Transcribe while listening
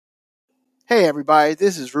Hey everybody,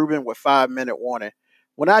 this is Ruben with 5 Minute Warning.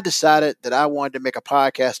 When I decided that I wanted to make a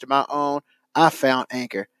podcast of my own, I found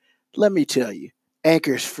Anchor. Let me tell you,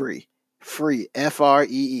 Anchor is free. Free,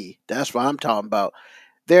 Free. That's what I'm talking about.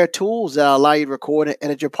 There are tools that allow you to record and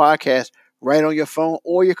edit your podcast right on your phone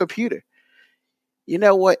or your computer. You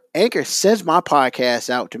know what? Anchor sends my podcast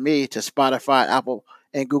out to me to Spotify, Apple,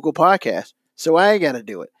 and Google Podcasts, so I ain't got to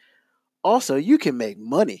do it. Also, you can make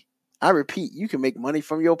money. I repeat, you can make money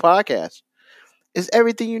from your podcast. It's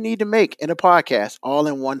everything you need to make in a podcast all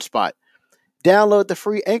in one spot. Download the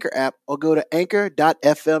free Anchor app or go to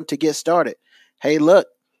anchor.fm to get started. Hey, look,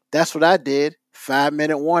 that's what I did. 5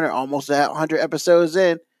 Minute Warning, almost 100 episodes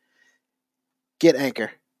in. Get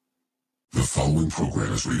Anchor. The following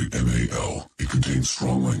program is rated MAL. It contains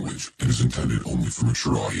strong language and is intended only for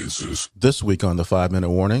mature audiences. This week on the 5 Minute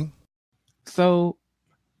Warning. So,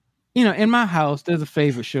 in my house, there's a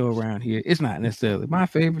favorite show around here. It's not necessarily my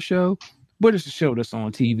favorite show, but it's a show that's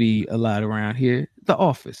on TV a lot around here. The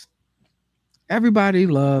Office. Everybody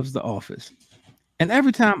loves The Office. And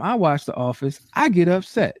every time I watch The Office, I get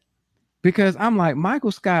upset because I'm like,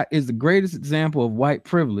 Michael Scott is the greatest example of white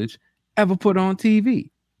privilege ever put on TV.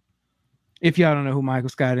 If y'all don't know who Michael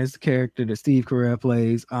Scott is, the character that Steve Carell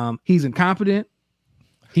plays, he's incompetent,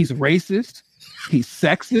 he's racist, he's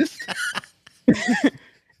sexist,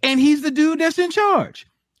 and he's the dude that's in charge.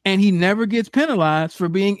 And he never gets penalized for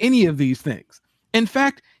being any of these things. In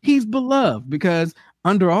fact, he's beloved because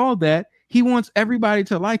under all that, he wants everybody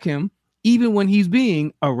to like him, even when he's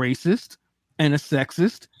being a racist and a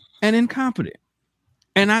sexist and incompetent.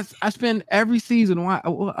 And I spend every season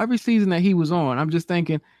that he was on, I'm just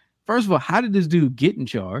thinking, first of all, how did this dude get in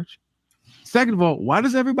charge? Second of all, why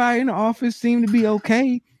does everybody in the office seem to be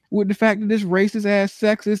okay with the fact that this racist ass,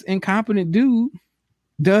 sexist, incompetent dude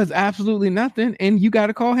does absolutely nothing and you got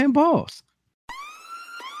to call him boss?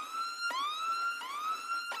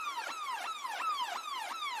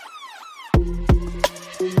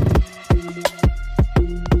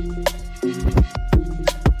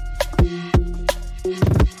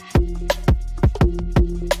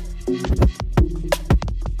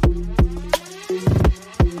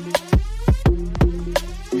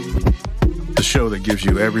 The show that gives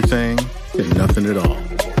you everything and nothing at all.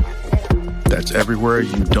 That's everywhere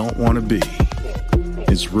you don't want to be.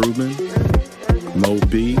 It's Ruben, Mo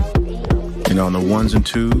B, and on the ones and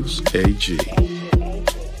twos, AG.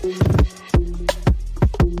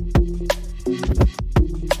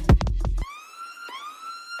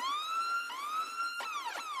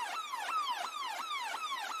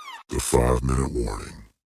 The 5-Minute Warning.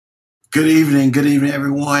 Good evening,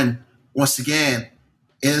 everyone. Once again,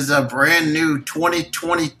 it is a brand new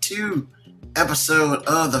 2022 episode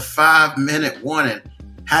of the 5 Minute Warning.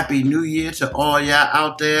 Happy New Year to all y'all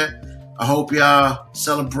out there. I hope y'all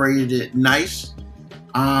celebrated it nice.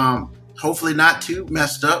 Hopefully not too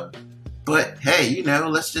messed up, but hey,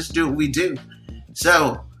 let's just do what we do.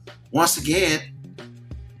 So once again,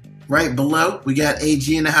 right below, we got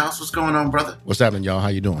AG in the house. What's going on, brother? What's happening, y'all? How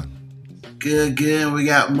you doing? Good. We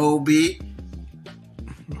got Mo B.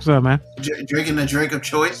 What's up, man? Drinking the drink of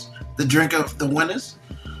choice, the drink of the winners.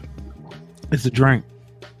 It's a drink.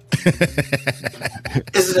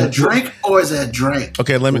 Is it a drink or is it a drink?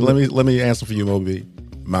 Okay, let me answer for you, Mo B.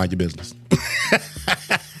 Mind your business.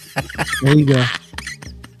 There you go.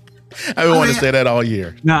 I've been wanting to say that all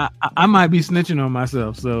year. Nah, I might be snitching on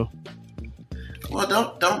myself, so. Well,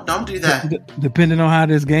 don't do that. Depending on how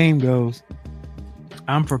this game goes,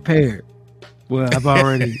 I'm prepared. Well, I've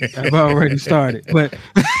already started, but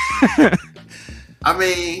I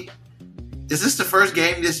mean, is this the first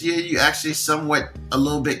game this year you actually somewhat a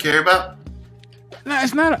little bit care about? no,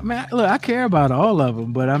 it's not. Man, look, I care about all of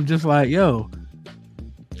them, but I'm just like, yo,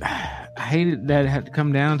 I hated that it had to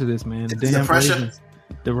come down to this, man.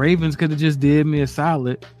 The Ravens could have just did me a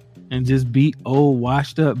solid and just beat old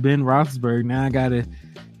washed up Ben Roethlisberger. Now I gotta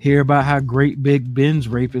hear about how great Big Ben's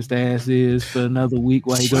rapist ass is for another week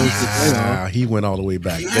while he goes to the playoff. He went all the way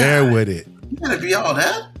back there with it. You gotta be all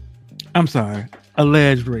that. I'm sorry,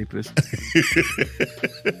 alleged rapist.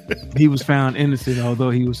 He was found innocent, although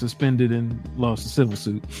he was suspended and lost a civil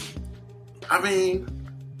suit. I mean,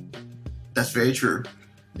 that's very true.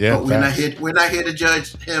 Yeah, but we're not here to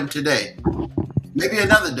judge him today. Maybe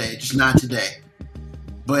another day, just not today.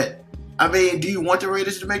 But I mean, do you want the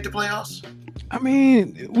Raiders to make the playoffs? I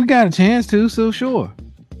mean, we got a chance to, so sure.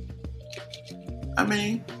 I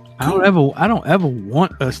mean, cool. I don't ever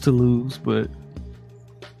want us to lose, but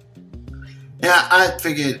yeah, I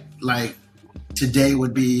figured like today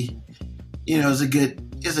would be, it's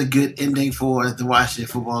a good ending for the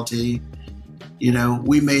Washington football team.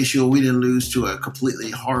 we made sure we didn't lose to a completely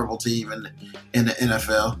horrible team in the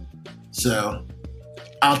NFL. So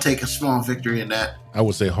I'll take a small victory in that. I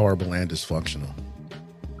would say horrible and dysfunctional.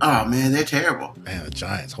 Oh, man, they're terrible. Man, the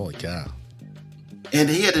Giants, holy cow. And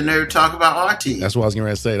he had the nerve to talk about our team. That's what I was getting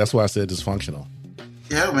ready to say. That's why I said dysfunctional.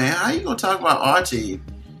 Yeah, man, how you going to talk about our team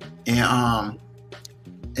and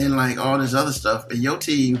like all this other stuff, and your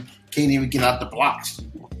team can't even get out the blocks?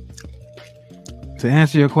 To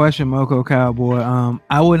answer your question, Moco Cowboy,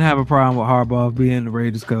 I wouldn't have a problem with Harbaugh being the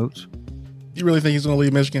Raiders coach. You really think he's going to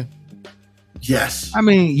leave Michigan? Yes. I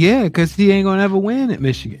mean, yeah, because he ain't going to ever win at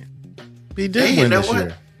Michigan. He did win this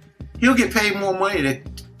year. He'll get paid more money.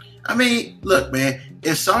 Look, man,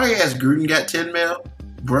 if sorry ass Gruden got $10 million,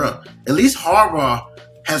 bro, at least Harbaugh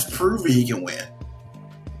has proven he can win.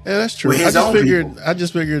 Yeah, that's true. I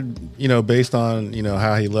just figured, based on,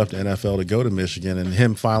 how he left the NFL to go to Michigan and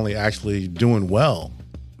him finally actually doing well.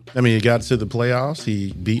 I mean, he got to the playoffs.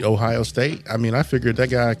 He beat Ohio State. I mean, I figured that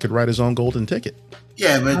guy could write his own golden ticket.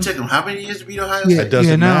 Yeah, but it took him how many years to beat Ohio State? It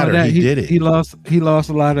doesn't matter. He did it. He lost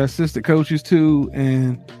a lot of assistant coaches too,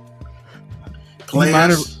 and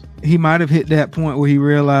he might have hit that point where he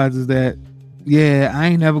realizes that, yeah, I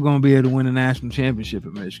ain't never gonna be able to win a national championship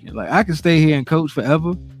at Michigan. Like, I can stay here and coach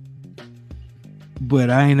forever, but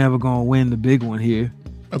I ain't never gonna win the big one here.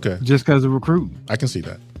 Okay. Just because of recruiting. I can see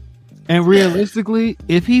that. And realistically,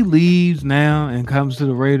 if he leaves now and comes to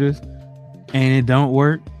the Raiders and it don't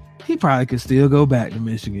work, he probably could still go back to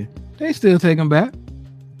Michigan. They still take him back.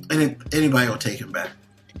 Anybody will take him back.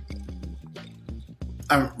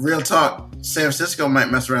 Real talk, San Francisco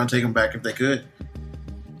might mess around and take him back if they could.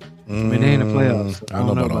 I mean, they in the playoffs. So I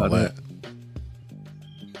don't know about all that.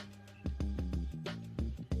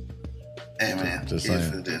 Hey, man. Just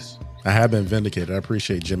saying. This. I have been vindicated. I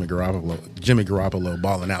appreciate Jimmy Garoppolo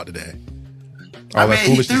balling out today.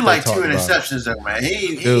 He threw like 2 interceptions, though, man.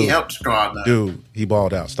 He helped the squad, though. Dude, he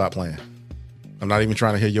balled out. Stop playing. I'm not even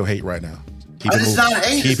trying to hear your hate right now. Keep it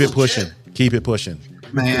moving. Keep it pushing. Keep it pushing.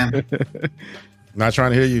 Man. Not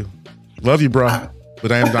trying to hear you. Love you, bro.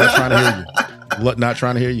 But I am not trying to hear you. Not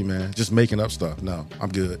trying to hear you, man. Just making up stuff. No, I'm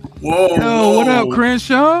good. Whoa. What up,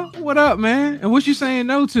 Crenshaw? What up, man? And what you saying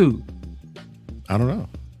no to? I don't know.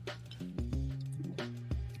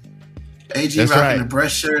 AG That's rocking the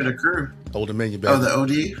breast shirt of the crew. Old Dominion, baby. Oh,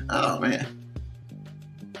 the OD? Oh, man.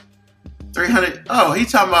 300. Oh, he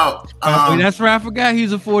talking about. That's right. I forgot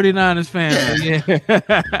he's a 49ers fan. Yeah. So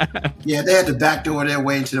yeah. Yeah, they had to backdoor their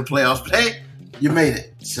way into the playoffs. But hey, you made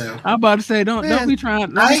it. So I'm about to say, don't be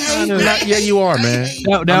trying. Yeah, you are, man.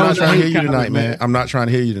 I'm not trying to hear you tonight, man. I'm not trying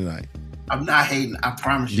to hear you tonight. I'm not hating. I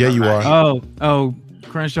promise you. Yeah, you are. Oh,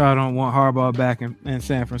 Crenshaw don't want Harbaugh back in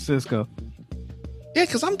San Francisco. Yeah,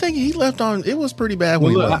 because I'm thinking he left on. It was pretty bad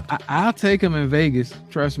when he left. I'll take him in Vegas.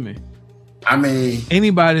 Trust me. I mean,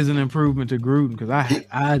 anybody's an improvement to Gruden because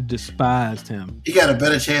I despised him. He got a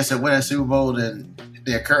better chance at winning a Super Bowl than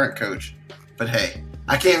their current coach. But hey,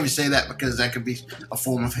 I can't even say that because that could be a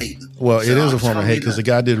form of hate. Well, it is a form of hate because the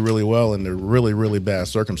guy did really well in the really, really bad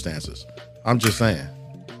circumstances. I'm just saying.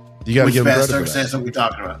 You got to give him credit for that. Which bad circumstances are we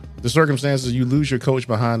talking about? The circumstances, you lose your coach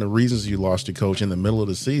behind the reasons you lost your coach in the middle of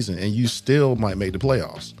the season, and you still might make the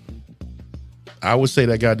playoffs. I would say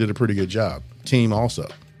that guy did a pretty good job. Team also.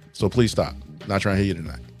 So please stop. Not trying to hear you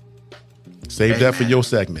tonight. Save that for your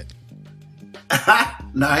segment.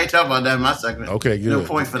 No, I ain't talking about that in my segment. Okay, good. No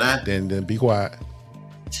point for that. Then be quiet.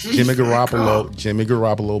 Jeez, Jimmy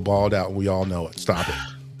Garoppolo balled out, and we all know it. Stop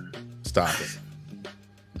it.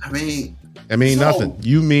 I mean nothing.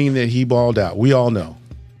 You mean that he balled out. We all know.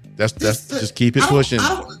 That's just keep it pushing.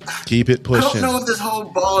 Keep it pushing. I don't know if this whole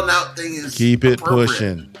balling out thing is keep it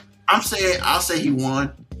pushing. I'll say he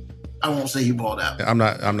won. I won't say he balled out. I'm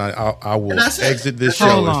not. I will exit this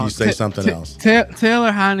show if you say something else.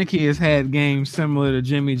 Taylor Heineke has had games similar to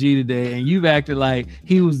Jimmy G today, and you've acted like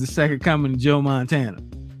he was the second coming of Joe Montana.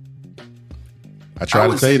 I try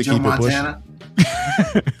to say to keep it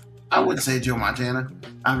pushing. I wouldn't say Joe Montana.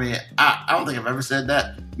 I mean, I don't think I've ever said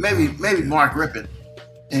that. Maybe Mark Rippon.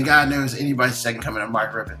 And God knows anybody's second coming of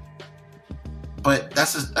Mark Rippon. But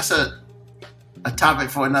that's a topic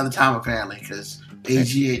for another time apparently, because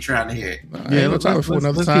AG ain't trying to hear it. Yeah, we'll talk for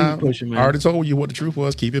another time. Pushing, I already told you what the truth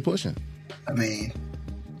was. Keep it pushing. I mean.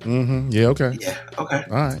 Yeah, okay. Yeah, okay.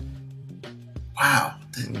 All right. Wow.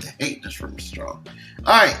 The hate in this room is strong.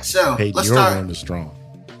 All right, so let's your start. Room is strong.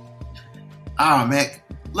 Oh, man.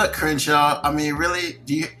 Look, Crenshaw, I mean, really,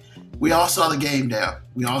 we all saw the game now.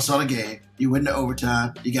 We all saw the game. You win the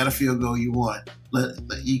overtime. You got a field goal. You won.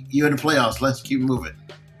 You're in the playoffs. Let's keep moving.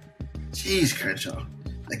 Jeez, Crenshaw.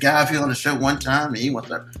 The guy I feel on the show one time, and he wants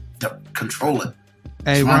to control it.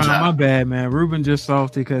 Hey, Ron, my bad, man. Ruben just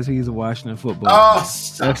salty because he's a Washington football. Oh,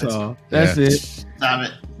 that's all. That's it. Stop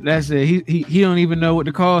it. That's it. He don't even know what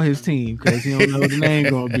to call his team because he don't know what the name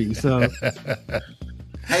gonna be. So,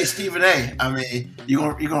 hey, Stephen A. I mean, you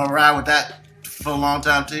gonna ride with that for a long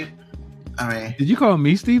time too? I mean, did you call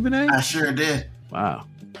me Stephen A? I sure did. Wow.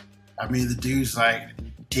 I mean, the dude's like,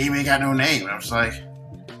 team ain't got no name. I was like,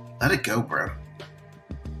 let it go, bro.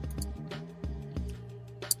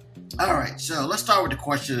 All right, so let's start with the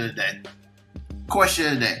question of the day.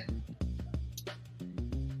 Question of the day: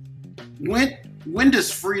 When does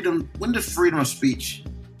freedom of speech,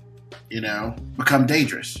 become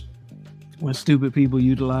dangerous? When stupid people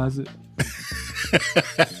utilize it.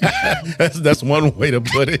 that's one way to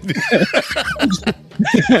put it.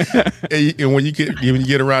 And when you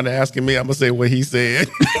get around to asking me, I'm gonna say what he said.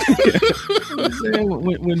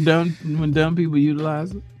 when dumb people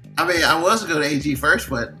utilize it. I mean, I was going to go to AG first,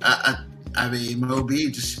 but I mean, Mo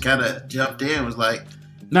B just kind of jumped in and was like,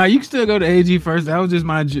 "No, you can still go to AG first." That was just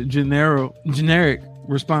my generic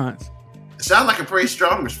response. It sounds like a pretty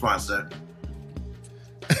strong response, though.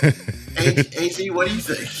 AG, what do you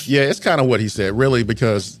think? Yeah, it's kind of what he said, really,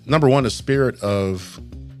 because number one, the spirit of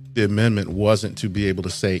the amendment wasn't to be able to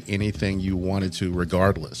say anything you wanted to,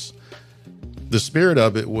 regardless. The spirit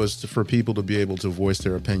of it was for people to be able to voice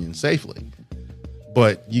their opinion safely.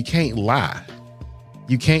 But you can't lie.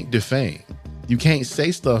 You can't defame. You can't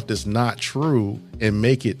say stuff that's not true and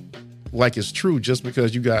make it like it's true just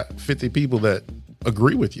because you got 50 people that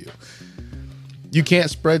agree with you. You can't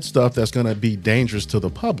spread stuff that's going to be dangerous to the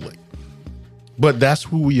public. But that's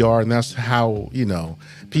who we are, and that's how,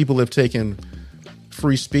 people have taken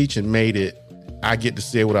free speech and made it, I get to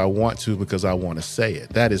say what I want to because I want to say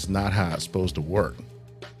it. That is not how it's supposed to work.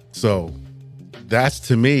 So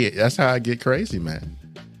to me, that's how I get crazy, man.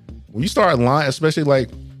 When you start lying, especially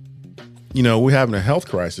we're having a health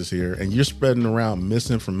crisis here and you're spreading around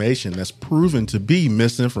misinformation that's proven to be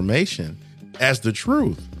misinformation as the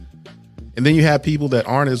truth. And then you have people that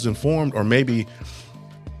aren't as informed or maybe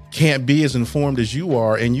can't be as informed as you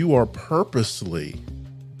are, and you are purposely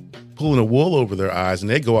pulling a wool over their eyes, and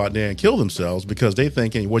they go out there and kill themselves because they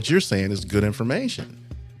thinking what you're saying is good information.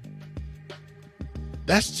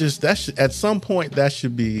 At some point, that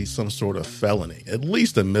should be some sort of felony, at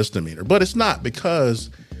least a misdemeanor. But it's not, because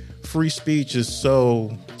free speech is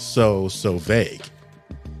so vague.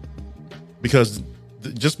 Because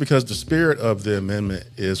just because the spirit of the amendment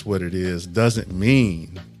is what it is doesn't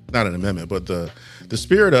mean, not an amendment, but the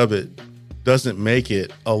spirit of it doesn't make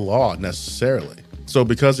it a law necessarily. So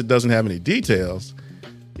because it doesn't have any details,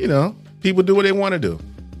 people do what they want to do.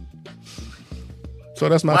 So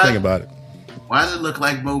that's my thing about it. Why does it look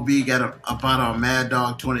like Mo B got a bottle of Mad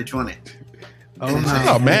Dog 2020? Oh,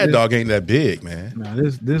 no. Mad Dog ain't that big, man. No,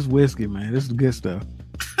 this whiskey, man. This is good stuff.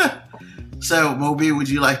 So, Mo B, would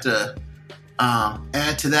you like to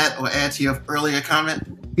add to that or add to your earlier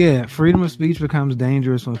comment? Yeah, freedom of speech becomes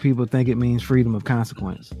dangerous when people think it means freedom of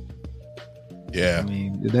consequence. Yeah, I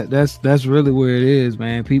mean that's really where it is,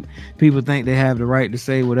 man. People think they have the right to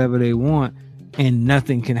say whatever they want, and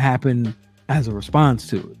nothing can happen as a response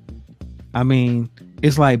to it. I mean,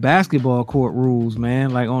 it's like basketball court rules,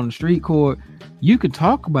 man. Like on the street court, you could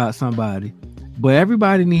talk about somebody, but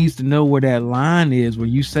everybody needs to know where that line is where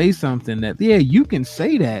you say something that, yeah, you can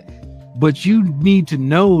say that, but you need to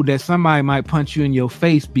know that somebody might punch you in your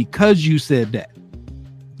face because you said that.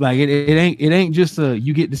 Like it ain't just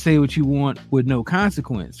you get to say what you want with no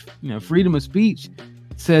consequence. Freedom of speech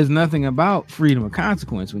says nothing about freedom of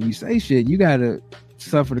consequence. When you say shit, you gotta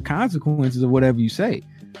suffer the consequences of whatever you say.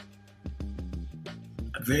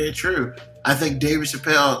 Very true. I think David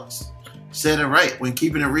Chappelle said it right. When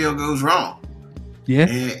keeping it real goes wrong. Yeah.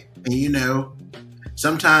 And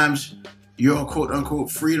sometimes your quote unquote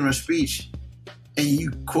freedom of speech and you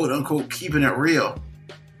quote unquote keeping it real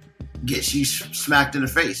gets you smacked in the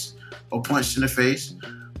face or punched in the face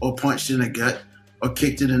or punched in the gut or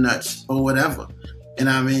kicked in the nuts or whatever. And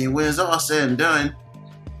I mean, when it's all said and done,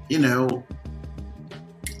 your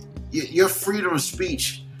freedom of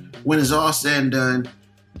speech, when it's all said and done,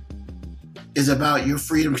 is about your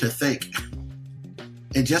freedom to think.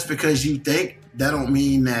 And just because you think, that don't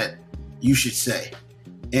mean that you should say.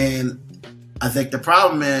 And I think the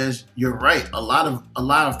problem is, you're right. A lot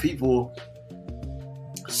of people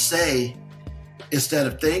say instead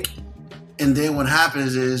of think, and then what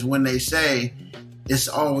happens is when they say, it's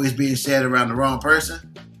always being said around the wrong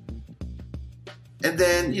person, and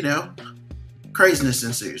then craziness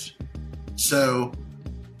ensues. So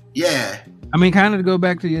yeah, I mean, kind of to go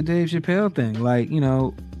back to your Dave Chappelle thing, like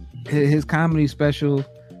his comedy special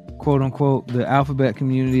quote unquote, the alphabet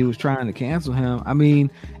community was trying to cancel him. I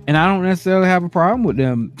mean, and I don't necessarily have a problem with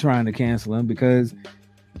them trying to cancel him because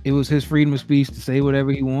it was his freedom of speech to say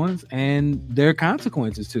whatever he wants, and there are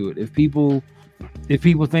consequences to it. If people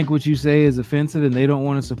think what you say is offensive and they don't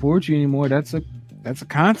want to support you anymore, that's a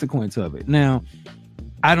consequence of it. Now,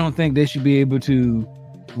 I don't think they should be able to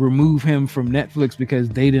remove him from Netflix because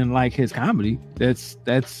they didn't like his comedy. That's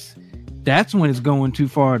when it's going too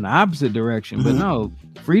far in the opposite direction. Mm-hmm. But no,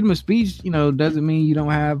 freedom of speech, doesn't mean you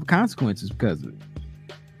don't have consequences because of it.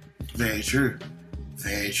 Very true.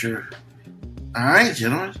 Very true. All right,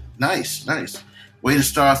 gentlemen. Nice. Way to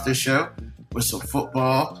start off this show with some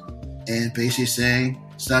football and basically saying,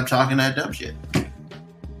 stop talking that dumb shit.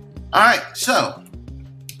 All right, so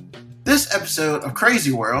this episode of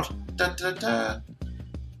Crazy World,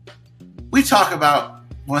 we talk about,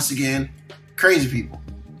 once again, crazy people.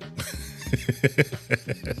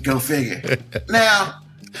 Go figure. Now,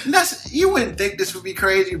 you wouldn't think this would be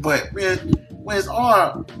crazy, but when it's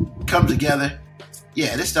all come together,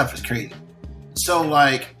 yeah, this stuff is crazy. So,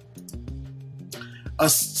 like, a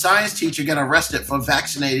science teacher got arrested for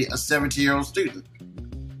vaccinating a 17-year-old student.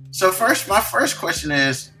 So my first question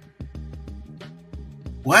is,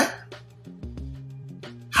 what?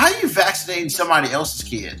 How are you vaccinating somebody else's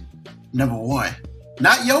kid? Number one,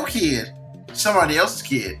 not your kid, somebody else's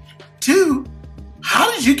kid. Two,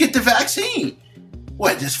 how did you get the vaccine?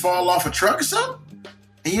 What, just fall off a truck or something?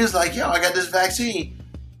 And he was like, yo, I got this vaccine.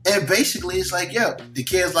 And basically it's like, yo, the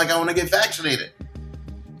kid's like, I want to get vaccinated.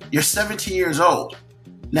 You're 17 years old.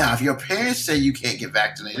 Now, if your parents say you can't get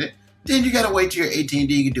vaccinated, then you got to wait till you're 18,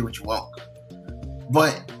 then you can do what you want.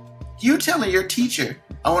 But you telling your teacher,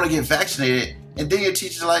 I want to get vaccinated, and then your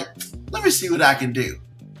teacher's like, let me see what I can do.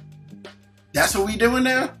 That's what we doing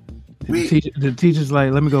now? The teacher's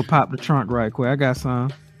like, let me go pop the trunk right quick. I got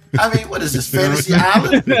some. I mean, what is this, Fantasy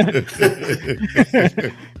Island?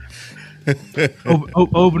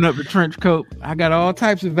 Open up the trench coat. I got all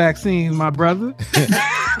types of vaccines, my brother.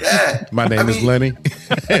 Yeah. My name is Lenny,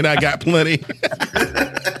 and I got plenty.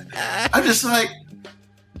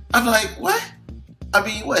 I'm like, what? I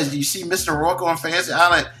mean, what? Do you see Mr. Rourke on Fantasy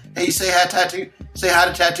Island? Hey, say hi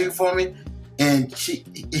to Tattoo for me, and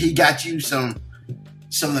he got you some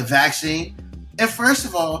of the vaccine. And first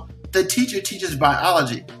of all, the teacher teaches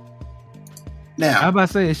biology. Now, I'm about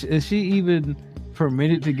to say, is she even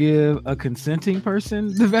permitted to give a consenting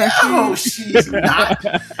person the vaccine? No, she's not.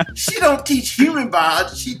 She don't teach human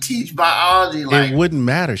biology. She teach biology. Like, it wouldn't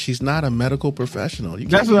matter. She's not a medical professional. You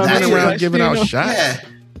can't be running around giving out shots. Yeah.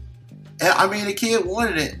 And, I mean, the kid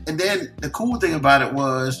wanted it. And then the cool thing about it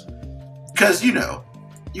was, because, you got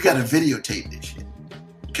to videotape this shit.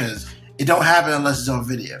 Because it don't happen unless it's on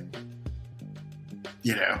video.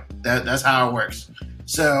 That's how it works.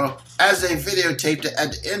 So as they videotaped it,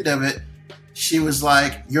 at the end of it, she was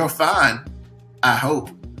like, you're fine, I hope.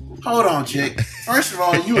 Hold on, chick. First of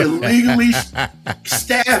all, you illegally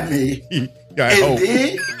stabbed me.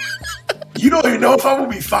 Then you don't even know if I'm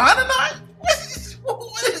going to be fine or not?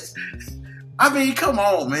 What is? I mean, come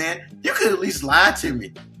on, man. You could at least lie to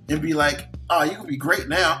me and be like, oh, you can be great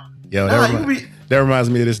now. Yo, that reminds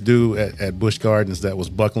me of this dude at Busch Gardens that was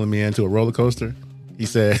buckling me into a roller coaster. He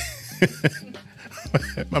said,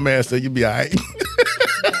 my man said, you'll be all right.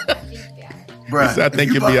 Bruh, I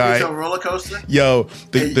think you'll be all right. Roller coaster? Yo,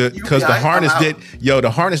 because the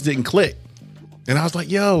harness didn't click. And I was like,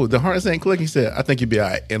 yo, the harness ain't clicking. He said, I think you'll be all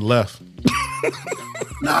right, and left.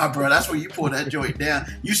 Nah, bro, that's where you pull that joint down.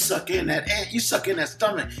 You suck in that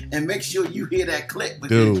stomach and make sure you hear that click.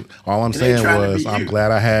 Dude, all I'm saying was I'm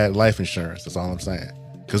glad I had life insurance. That's all I'm saying.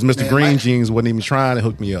 Because Mr. Green Jeans wasn't even trying to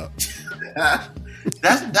hook me up.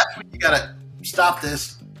 That's when you gotta stop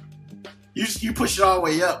this. You push it all the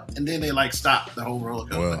way up, and then they stop the whole roller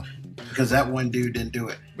coaster because that one dude didn't do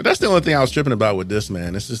it. But that's the only thing I was tripping about with this,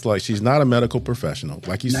 man. It's just like she's not a medical professional,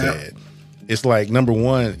 like you said. It's like, number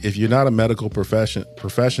one, if you're not a medical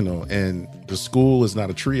professional and the school is not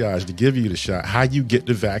a triage to give you the shot, how you get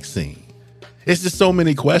the vaccine? It's just so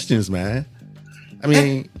many questions, man. I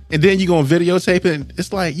mean, and then you going to videotape it.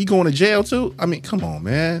 It's like you going to jail too. I mean, come on,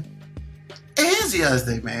 man. And here's the other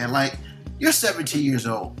thing, man. Like, you're 17 years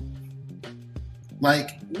old.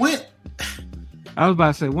 Like, when? I was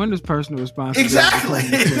about to say, when does personal responsibility?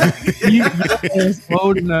 Exactly. You're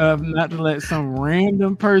old enough not to let some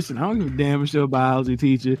random person, I don't give a damn if you're a biology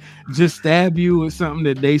teacher, just stab you with something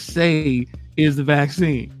that they say is the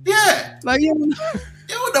vaccine. Yeah. Like, you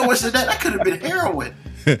don't know what's in that. That could have been heroin.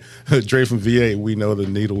 Dre from VA, we know the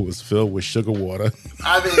needle was filled with sugar water.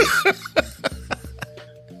 I mean,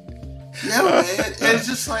 yeah, man. It's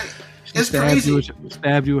just like, It's crazy.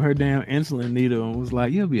 Stabbed you with her damn insulin needle and was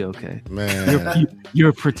like, "You'll be okay, Man,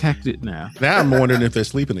 you're protected now." Now I'm wondering if they're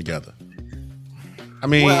sleeping together. I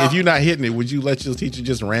mean, if you're not hitting it, would you let your teacher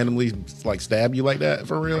just randomly like stab you like that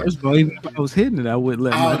for real? First of all, even if I was hitting it, I wouldn't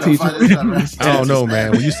let my teacher. I don't know, man.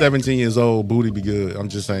 When you're 17 years old, booty be good. I'm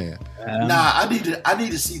just saying. Nah, I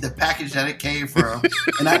need to see the package that it came from,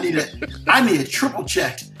 and I need it triple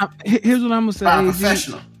checked. Here's what I'm gonna say, by a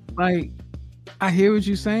professional. Like, I hear what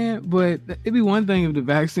you're saying, but it'd be one thing if the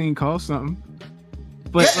vaccine cost something.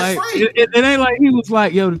 But yeah, like, it ain't like he was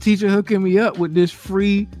like, "Yo, the teacher hooking me up with this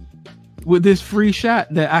free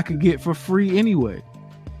shot that I could get for free anyway."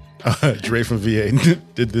 Dre from VA.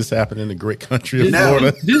 Did this happen in the great country of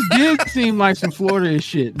Florida? This did seem like some Florida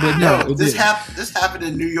shit, but no, this happened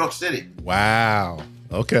in New York City. Wow.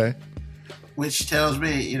 Okay. Which tells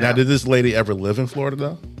me, Now, did this lady ever live in Florida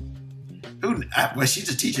though? Well, she's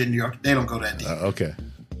a teacher in New York. They don't go that deep. Okay.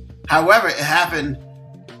 However, it happened.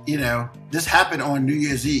 This happened on New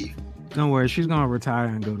Year's Eve. Don't worry, she's gonna retire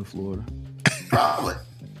and go to Florida. Probably.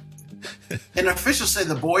 An official said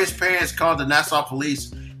the boy's parents called the Nassau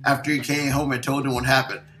police after he came home and told them what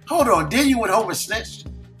happened. Hold on, then you went home and snitched?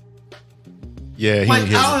 Yeah, he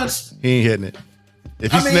ain't hitting it.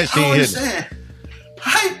 If he snitched, he ain't hitting it.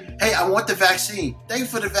 Hey, I want the vaccine. Thank you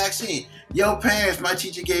for the vaccine. Yo, parents, my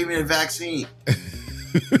teacher gave me the vaccine.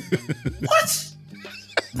 What?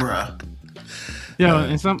 Bruh.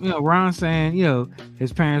 And Ron saying,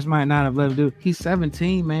 his parents might not have let him do it. He's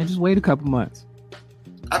 17, man. Just wait a couple months.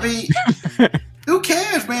 I mean, who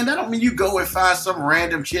cares, man? That don't mean you go and find some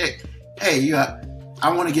random chick. Hey,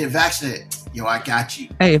 I want to get vaccinated. Yo, I got you.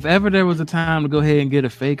 Hey, if ever there was a time to go ahead and get a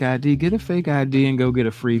fake ID and go get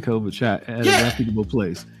a free COVID shot at a reputable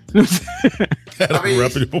place.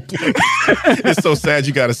 Reputable place. It's so sad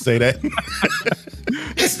you got to say that.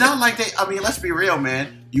 It's not like let's be real,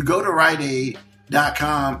 man. You go to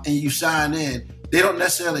RiteAid.com and you sign in. They don't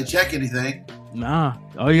necessarily check anything. Nah,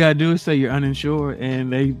 all you gotta do is say you're uninsured, and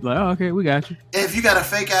they like, "Oh, okay, we got you." If you got a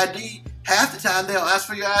fake ID, half the time they'll ask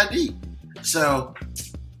for your ID. So,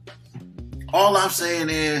 all I'm saying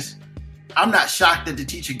is, I'm not shocked that the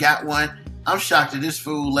teacher got one. I'm shocked that this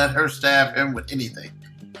fool let her stab him with anything.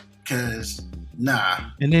 Cause nah.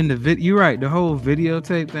 And then you're right. The whole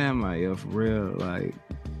videotape thing, I'm like, yo, for real, like.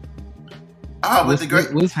 Oh,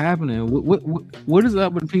 what's happening? What is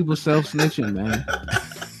up with people self-snitching, man?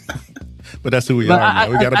 But that's who we are, man.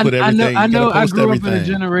 We got to put everything. I grew up in a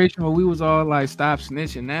generation where we was all like, stop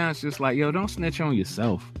snitching. Now it's just like, yo, don't snitch on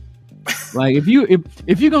yourself. Like, if you're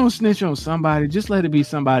going to snitch on somebody, just let it be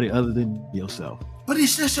somebody other than yourself. But he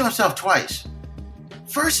snitched on himself twice.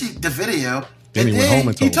 First, the video. Then he went home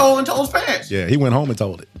and told his parents. Yeah, he went home and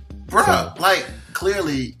told it. Bro,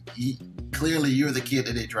 clearly you're the kid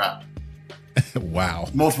that they dropped. Wow.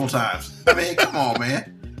 Multiple times. I mean, come on,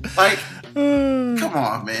 man. Like, come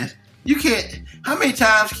on, man. You can't. How many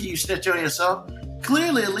times can you snitch on yourself?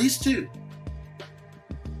 Clearly, at least 2.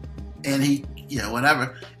 And he,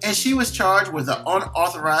 whatever. And she was charged with the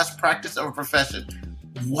unauthorized practice of a profession.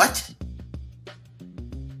 What?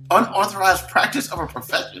 Unauthorized practice of a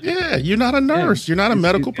profession? Yeah, you're not a nurse. You're not a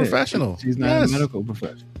medical professional. She's not a medical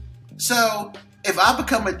professional. So if I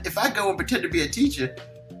go and pretend to be a teacher,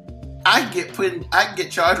 I can get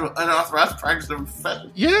charged with unauthorized practice of a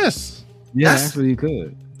profession. Yes. Yeah, actually you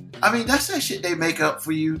could. I mean, that's that shit they make up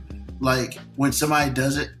for you. Like when somebody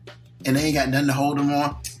does it and they ain't got nothing to hold them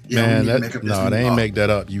on. Man, they ain't make that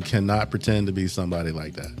up. You cannot pretend to be somebody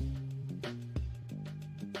like that.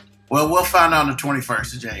 Well, we'll find out on the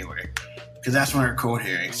 21st of January because that's when our court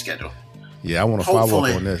hearing is scheduled. Yeah, I want to follow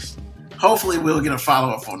up on this. Hopefully, we'll get a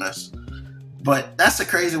follow up on this. But that's the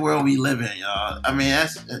crazy world we live in, y'all. I mean,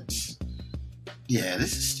 this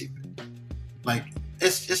is stupid. Like,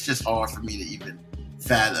 it's just hard for me to even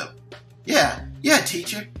fathom. Yeah,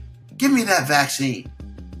 teacher, give me that vaccine.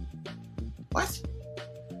 What?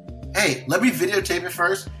 Hey, let me videotape it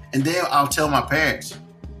first, and then I'll tell my parents.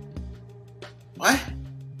 What?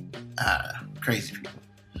 Crazy people.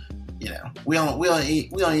 We don't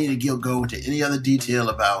need to go into any other detail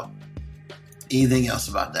about anything else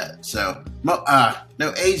about that. So, no,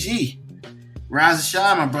 AG, rise and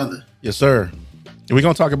shine, my brother. Yes, sir. We're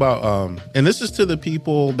gonna talk about, and this is to the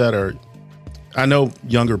people that are. I know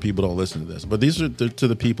younger people don't listen to this, but these are to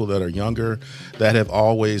the people that are younger that have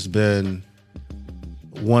always been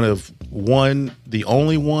the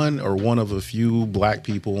only one or one of a few black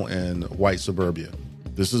people in white suburbia.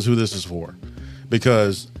 This is who this is for,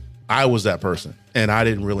 because I was that person and I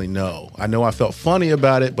didn't really know. I know I felt funny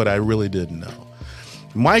about it, but I really didn't know.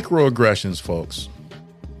 Microaggressions, folks.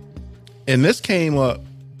 And this came up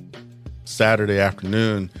Saturday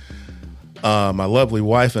afternoon. my lovely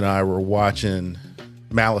wife and I were watching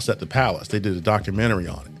Malice at the Palace. They did a documentary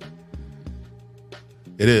on it.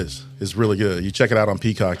 It's really good. You check it out on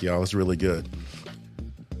Peacock, y'all. It's really good.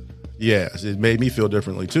 Yes, it made me feel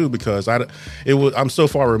differently too, because I'm so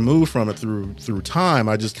far removed from it through time.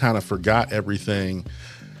 I just kind of forgot everything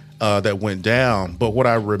that went down. But what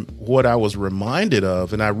I was reminded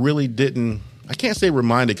of, and I can't say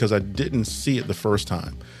reminded because I didn't see it the first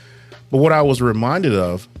time. But what I was reminded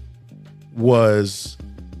of was,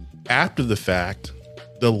 after the fact,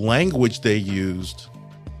 the language they used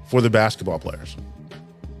for the basketball players.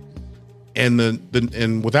 And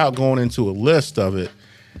and without going into a list of it,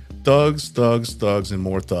 thugs, thugs, thugs, and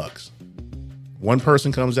more thugs. One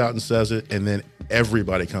person comes out and says it, and then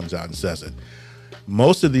everybody comes out and says it.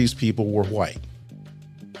 Most of these people were white.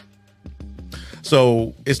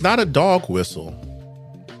 So it's not a dog whistle,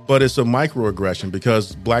 but it's a microaggression,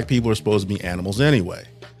 because black people are supposed to be animals anyway.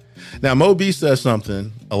 Now, Mo B says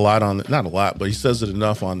something a lot not a lot, but he says it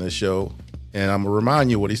enough on this show, and I'm going to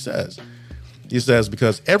remind you what he says. He says,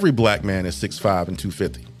 because every black man is 6'5" and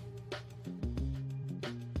 250.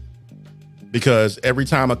 Because every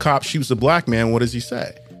time a cop shoots a black man, what does he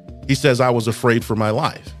say? He says, I was afraid for my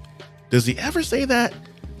life. Does he ever say that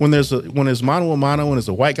when there's mano a mano and there's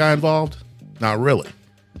a white guy involved? Not really.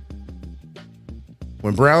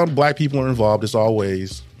 When black people are involved, it's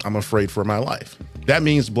always, I'm afraid for my life. That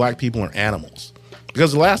means black people are animals.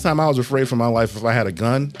 Because the last time I was afraid for my life, if I had a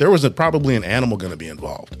gun, there was probably an animal going to be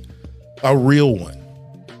involved. A real one.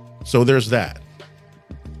 So there's that.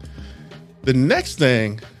 The next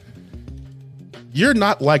thing, you're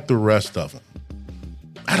not like the rest of them.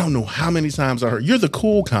 I don't know how many times I heard, you're the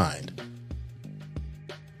cool kind.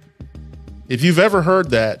 If you've ever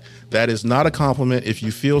heard that, that is not a compliment. If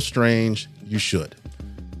you feel strange, you should.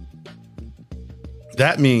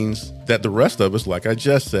 That means that the rest of us, like I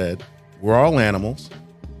just said, we're all animals.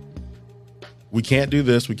 We can't do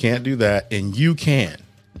this, we can't do that, and you can.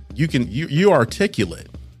 You articulate.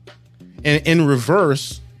 And in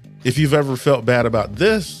reverse, if you've ever felt bad about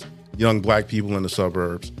this, young black people in the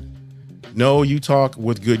suburbs, no, you talk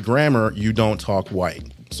with good grammar, you don't talk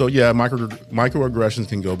white. So yeah, microaggressions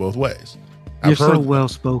can go both ways. You're so well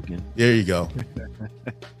spoken. There you go.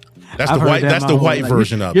 That's the white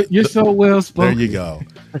version of it. You're so well spoken. There you go.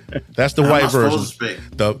 That's the white version.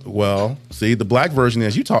 The black version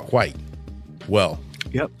is you talk white. Well.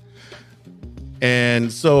 Yep.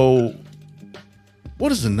 And so,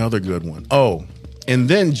 what is another good one? Oh, and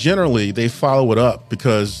then generally they follow it up,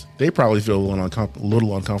 because they probably feel a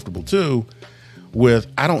little uncomfortable too, with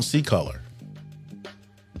I don't see color.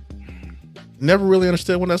 Never really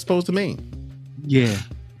understood what that's supposed to mean. Yeah.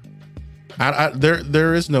 There's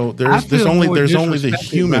only the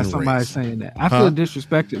human somebody race. Saying that. I feel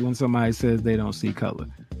disrespected when somebody says they don't see color.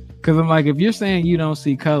 Because I'm like, if you're saying you don't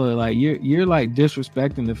see color, like you're like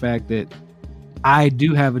disrespecting the fact that I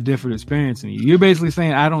do have a different experience than you. You're basically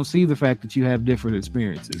saying I don't see the fact that you have different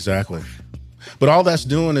experiences. Exactly. But all that's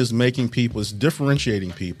doing is it's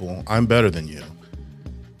differentiating people. I'm better than you.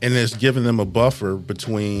 And it's giving them a buffer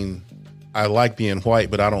between, I like being white,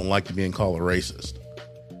 but I don't like being called a racist.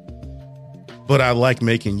 But I like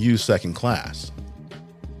making you second class.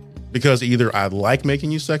 Because either I like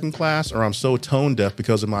making you second class, or I'm so tone deaf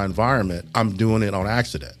because of my environment, I'm doing it on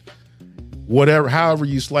accident. However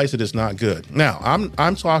you slice it, it's not good. Now,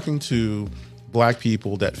 I'm talking to black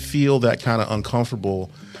people that feel that kind of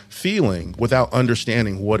uncomfortable feeling without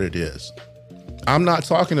understanding what it is. I'm not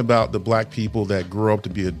talking about the black people that grow up to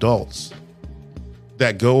be adults,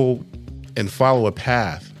 that go and follow a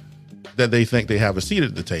path that they think they have a seat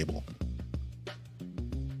at the table.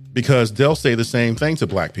 Because they'll say the same thing to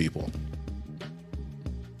black people.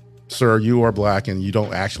 Sir, you are black and you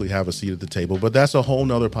don't actually have a seat at the table, but that's a whole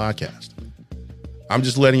nother podcast. I'm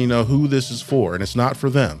just letting you know who this is for, and it's not for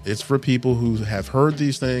them. It's for people who have heard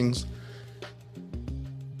these things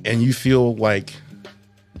and you feel like,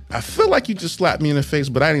 I feel like you just slapped me in the face,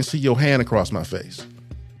 but I didn't see your hand across my face.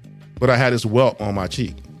 But I had this welt on my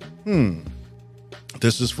cheek.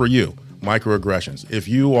 This is for you. Microaggressions. If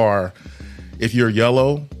you're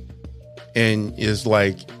yellow and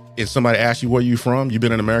if somebody asks you where you from, you've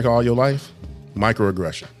been in America all your life,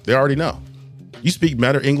 microaggression. They already know. You speak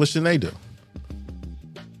better English than they do.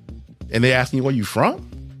 And they asking you where you from?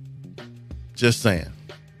 Just saying.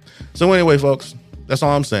 So anyway, folks, that's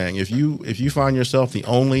all I'm saying. If you find yourself the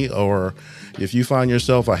only, or if you find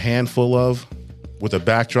yourself a handful of, with a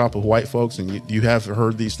backdrop of white folks, and you have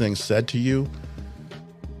heard these things said to you,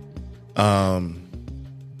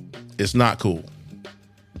 it's not cool.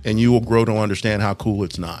 And you will grow to understand how cool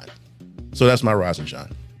it's not. So that's my rise and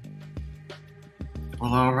shine.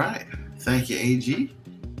 Well, all right. Thank you, AG.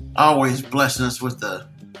 Always blessing us with the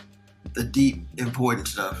deep, important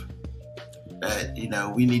stuff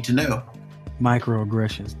that, we need to know.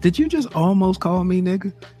 Microaggressions. Did you just almost call me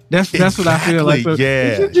nigga? That's what I feel like.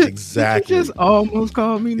 Yeah, exactly. Did you just almost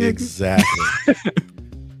call me nigga? Exactly.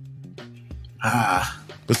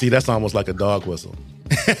 But see, that's almost like a dog whistle.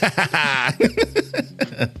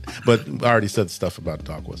 But I already said stuff about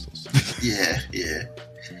dog whistles. Yeah.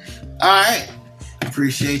 All right.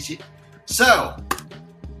 Appreciate you. So,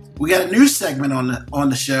 we got a new segment on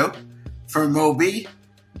the show from Moby.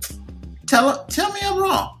 Tell me I'm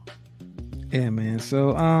wrong. Yeah, man.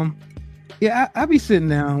 So, I be sitting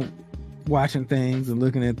down watching things and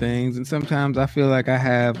looking at things, and sometimes I feel like I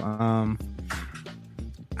have, I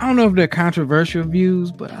don't know if they're controversial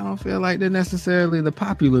views, but I don't feel like they're necessarily the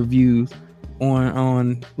popular views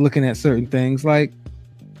on looking at certain things. Like,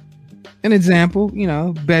 an example,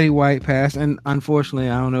 Betty White passed, and unfortunately,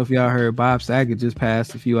 I don't know if y'all heard Bob Saget just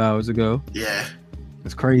passed a few hours ago. Yeah.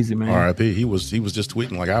 It's crazy, man. R.I.P. He was just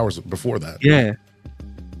tweeting like hours before that. Yeah.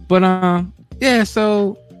 But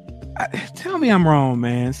so tell me I'm wrong,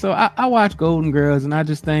 man. So I watch Golden Girls and I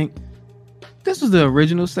just think this was the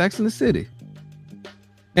original Sex and the City.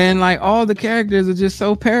 And like all the characters are just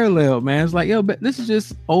so parallel, man. It's like, yo, but this is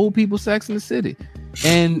just old people Sex in the City.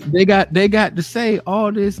 And they got to say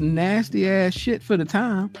all this nasty ass shit for the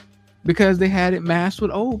time because they had it masked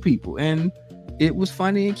with old people. And it was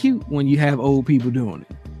funny and cute when you have old people doing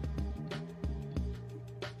it.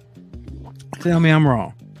 Tell me I'm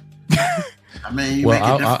wrong. I mean,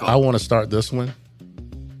 I want to start this one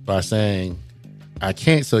by saying I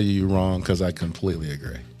can't tell you you're wrong because I completely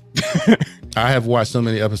agree. I have watched so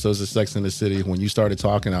many episodes of Sex and the City. When you started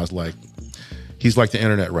talking, I was like, he's like the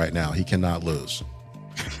internet right now. He cannot lose.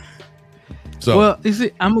 So, well, you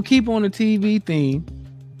see, I'm going to keep on the TV theme.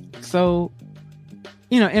 So,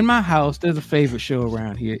 in my house, there's a favorite show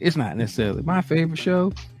around here. It's not necessarily my favorite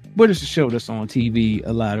show, but it's a show that's on TV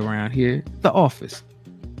a lot around here. The Office.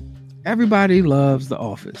 Everybody loves The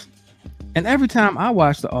Office. And every time I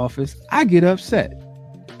watch The Office, I get upset.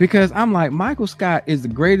 Because I'm like, Michael Scott is the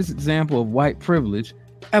greatest example of white privilege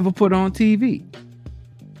ever put on TV.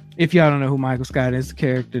 If y'all don't know who Michael Scott is, the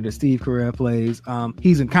character that Steve Carell plays,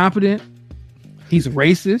 he's incompetent, he's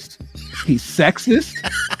racist, he's sexist,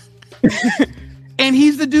 and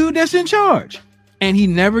he's the dude that's in charge. And he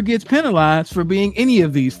never gets penalized for being any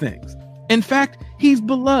of these things. In fact, he's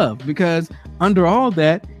beloved because under all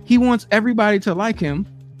that, he wants everybody to like him,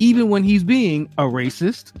 even when he's being a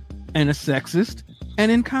racist and a sexist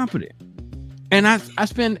and incompetent. And I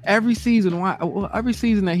spend every season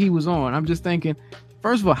that he was on, I'm just thinking,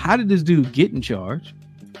 first of all, how did this dude get in charge?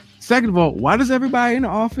 Second of all, why does everybody in the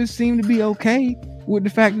office seem to be okay with the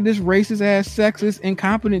fact that this racist ass, sexist,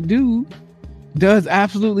 incompetent dude does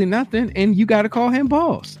absolutely nothing and you got to call him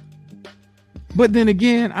boss? But then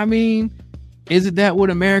again, I mean, isn't that what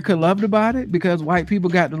America loved about it? Because white people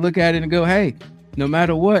got to look at it and go, hey, no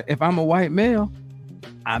matter what, if I'm a white male,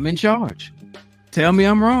 I'm in charge. Tell me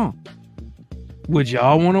I'm wrong. Would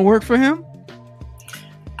y'all want to work for him?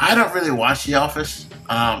 I don't really watch The Office.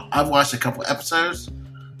 I've watched a couple episodes,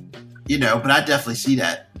 but I definitely see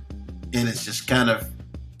that. And it's just kind of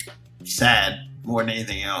sad more than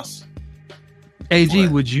anything else. AG,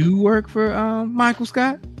 would you work for Michael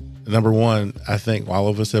Scott? Number one, I think all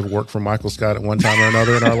of us have worked for Michael Scott at one time or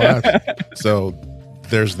another in our lives. So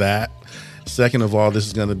there's that. Second of all, this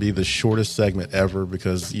is going to be the shortest segment ever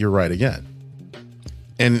because you're right again.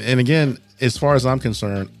 And again, as far as I'm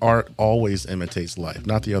concerned, art always imitates life,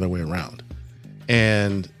 not the other way around.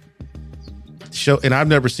 And I've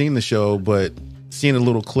never seen the show, but seeing the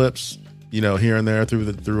little clips, here and there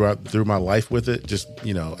through my life with it, just,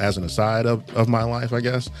 as an aside of my life, I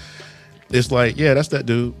guess. It's like, yeah, that's that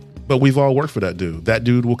dude. But we've all worked for that dude. That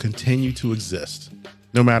dude will continue to exist.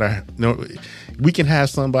 We can have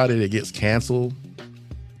somebody that gets canceled,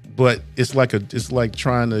 but it's like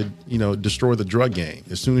trying to, destroy the drug game.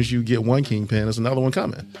 As soon as you get one kingpin, there's another one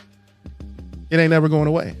coming. It ain't never going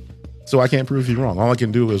away. So I can't prove you wrong. All I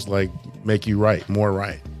can do is make you right, more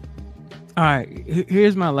right. All right,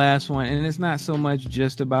 here's my last one, and it's not so much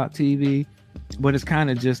just about TV, but it's kind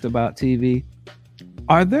of just about TV.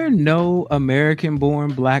 Are there no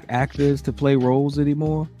American-born black actors to play roles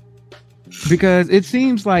anymore? Because it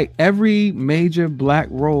seems like every major black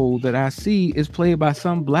role that I see is played by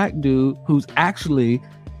some black dude who's actually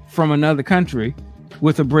from another country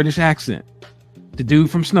with a British accent. The dude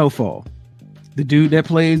from Snowfall, the dude that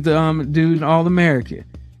plays the dude in All American,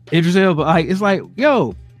 Idris Elba. It's like,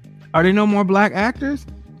 yo, are there no more black actors?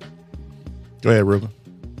 Go ahead, Ruben.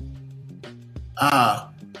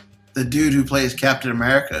 The dude who plays Captain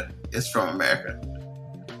America is from America.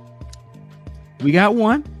 We got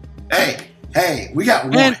one. Hey, we got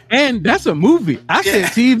one. And that's a movie. I said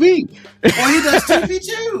TV. Well, he does TV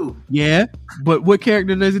too. Yeah, but what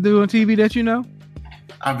character does he do on TV that you know?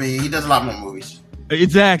 I mean, he does a lot more movies.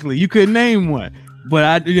 Exactly. You could name one,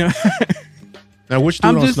 but Now, which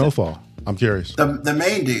dude on Snowfall? I'm curious. The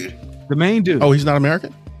main dude. The main dude. Oh, he's not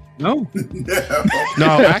American? No. No,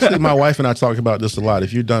 actually, my wife and I talk about this a lot.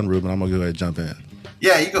 If you're done, Ruben, I'm going to go ahead and jump in.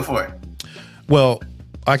 Yeah, you go for it. Well,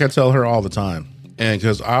 I can tell her all the time. And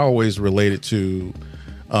because I always relate it to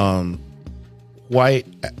white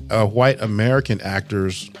American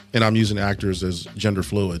actors, and I'm using actors as gender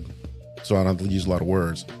fluid, so I don't have to use a lot of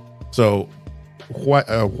words. So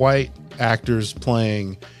white actors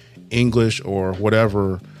playing English or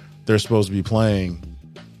whatever they're supposed to be playing,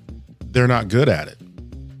 they're not good at it.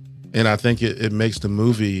 And I think it makes the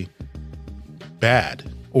movie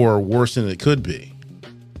bad or worse than it could be.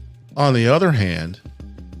 On the other hand,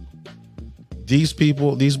 these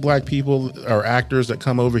black people are actors that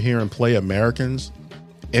come over here and play Americans,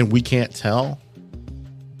 and we can't tell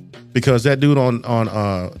because that dude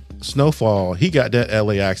on Snowfall, he got that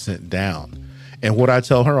LA accent down. And what I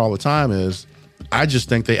tell her all the time is, I just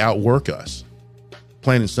think they outwork us,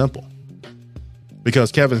 plain and simple.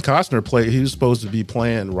 Because Kevin Costner he was supposed to be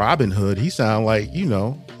playing Robin Hood. He sounded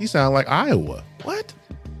like Iowa. What?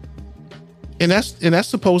 And that's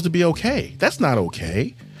supposed to be okay. That's not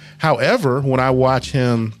okay. However, when I watch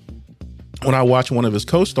one of his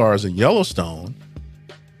co-stars in Yellowstone,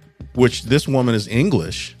 which this woman is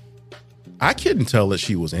English, I couldn't tell that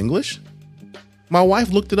she was English. My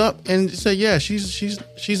wife looked it up and said, yeah,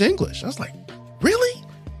 she's English. I was like, really?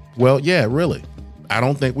 Well, yeah, really. I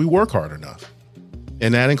don't think we work hard enough.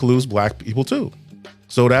 And that includes black people too.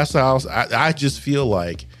 So that's how I just feel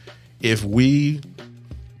like if we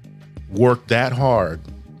work that hard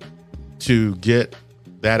to get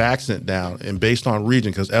that accent down, and based on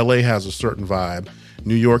region, because LA has a certain vibe,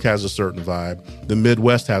 New York has a certain vibe, the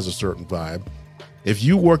Midwest has a certain vibe. If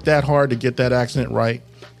you work that hard to get that accent right,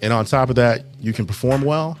 and on top of that, you can perform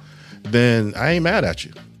well, then I ain't mad at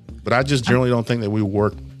you. But I just generally don't think that we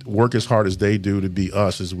work as hard as they do to be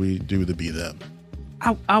us as we do to be them.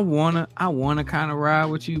 I wanna kind of ride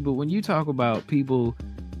with you, but when you talk about people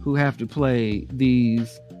who have to play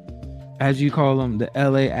these, as you call them, the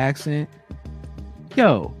LA accent,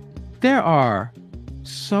 yo, there are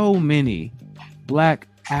so many black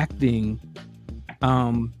acting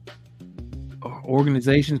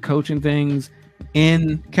organizations, coaching things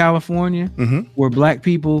in California, where black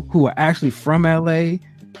people who are actually from LA,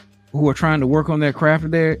 who are trying to work on their craft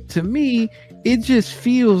there. To me, it just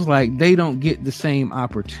feels like they don't get the same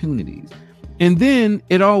opportunities. And then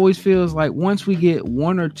it always feels like once we get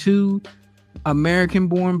one or two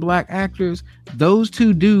American-born black actors, those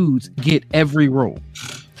two dudes get every role.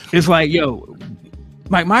 It's like, yo,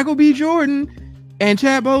 like Michael B. Jordan and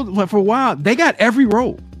Chad Bose, for a while, they got every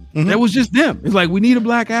role. That was just them. It's like, we need a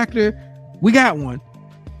black actor. We got one.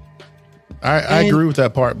 I agree with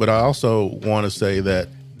that part, but I also want to say that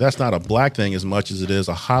that's not a black thing as much as it is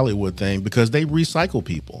a Hollywood thing, because they recycle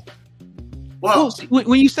people. Well,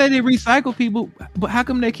 when you say they recycle people, but how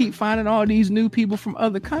come they keep finding all these new people from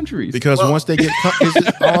other countries? Because once they get,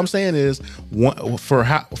 all I'm saying is,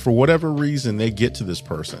 for whatever reason they get to this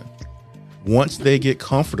person, once they get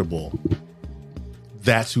comfortable,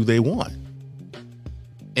 that's who they want.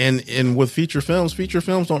 And with feature films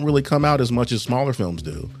don't really come out as much as smaller films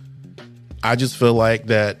do. I just feel like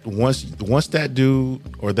that once that dude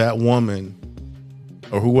or that woman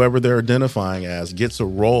or whoever they're identifying as gets a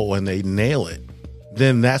role and they nail it,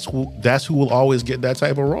 then that's who will always get that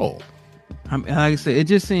type of role. Like I said, it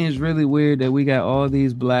just seems really weird that we got all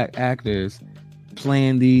these black actors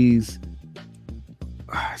playing these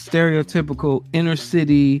stereotypical inner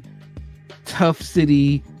city, tough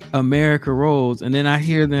city America roles, and then I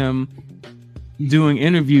hear them doing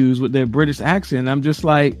interviews with their British accent. I'm just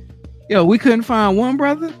like, yo, we couldn't find one,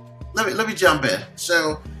 brother. Let me jump in.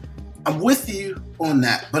 So I'm with you on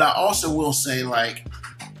that, but I also will say, like,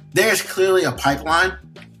 there's clearly a pipeline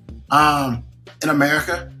in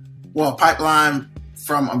America. Well, a pipeline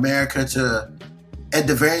from America to, at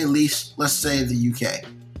the very least, let's say the UK.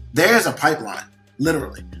 There's a pipeline,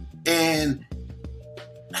 literally. And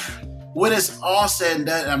when it's all said and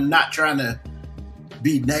done, I'm not trying to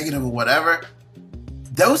be negative or whatever,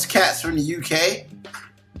 those cats from the UK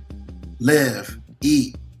live,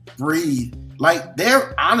 eat, breathe. Like,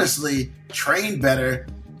 they're honestly trained better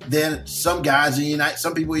than some guys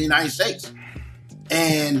some people in the United States.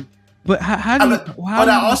 And But how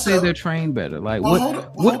do you say they're trained better? Like,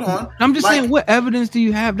 well, hold on. I'm just saying, what evidence do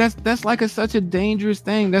you have? That's like such a dangerous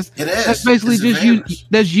thing. That's basically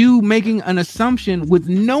just you making an assumption with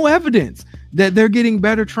no evidence that they're getting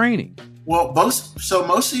better training. Well, most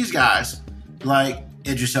of these guys, like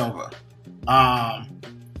Idris Elba,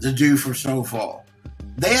 the dude from Snowfall,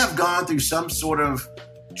 they have gone through some sort of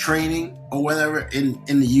training or whatever in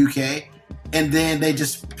the UK, and then they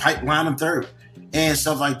just pipeline them through and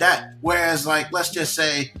stuff like that. Whereas, like, let's just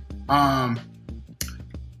say Anthony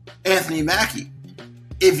Mackie.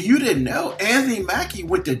 If you didn't know, Anthony Mackie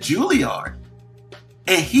went to Juilliard,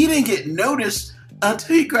 and he didn't get noticed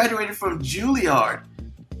until he graduated from Juilliard,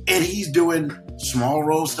 and he's doing small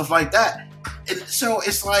roles, stuff like that. And so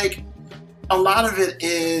it's like a lot of it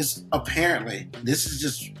is apparently, this is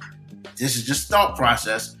just thought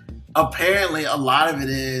process. Apparently, a lot of it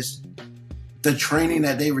is the training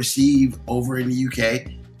that they receive over in the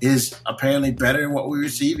UK is apparently better than what we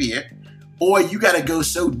receive here. Or you got to go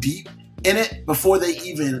so deep in it before they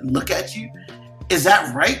even look at you. Is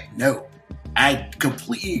that right? No. I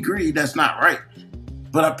completely agree that's not right.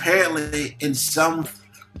 But apparently in some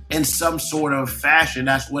sort of fashion,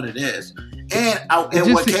 that's what it is.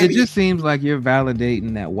 It just seems like you're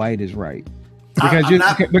validating that white is right. Because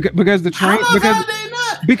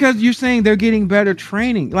you're saying they're getting better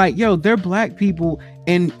training. Like, yo, they're black people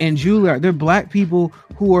in Juilliard. They're black people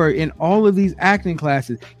who are in all of these acting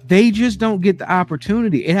classes. They just don't get the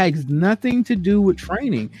opportunity. It has nothing to do with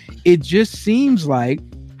training. It just seems like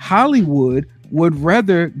Hollywood would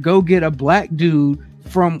rather go get a black dude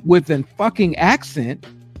with a fucking accent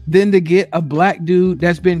than to get a black dude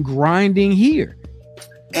that's been grinding here.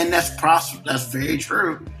 And that's very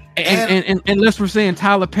true. And unless we're saying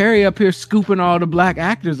Tyler Perry up here scooping all the black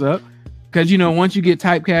actors up, because once you get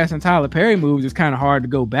typecast in Tyler Perry movies, it's kind of hard to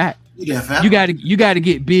go back. Yeah, you got to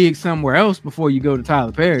get big somewhere else before you go to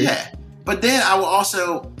Tyler Perry. Yeah, but then I will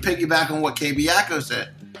also piggyback on what KB Yako said.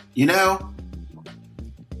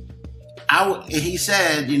 He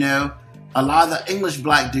said, a lot of the English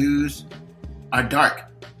black dudes are dark,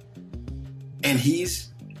 and he's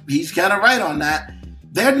kind of right on that.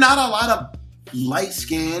 There are not a lot of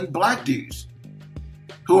light-skinned black dudes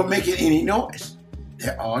who are making any noise.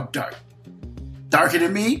 They're all dark. Darker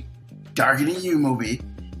than me, darker than you, Moby.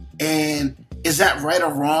 And is that right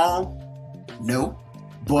or wrong? No.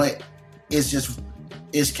 But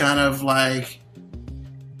it's kind of like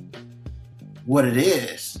what it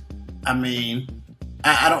is. I mean,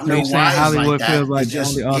 I don't know why Hollywood it's like feels like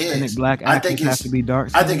the only authentic black actors have to be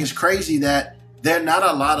dark. I think it's crazy that there are not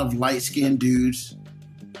a lot of light-skinned dudes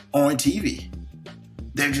on TV.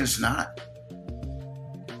 They're just not.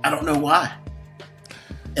 I don't know why.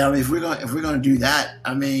 I mean, if we're gonna do that,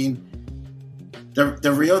 I mean,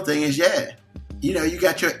 the real thing is, you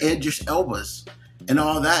got your Idris Elbas and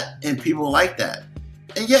all that, and people like that.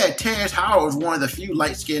 And Terrence Howard was one of the few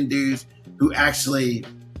light-skinned dudes who actually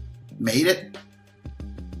made it.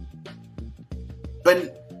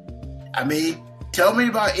 But I mean, tell me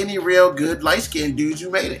about any real good light-skinned dudes who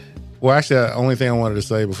made it. Well, actually, the only thing I wanted to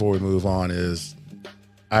say before we move on is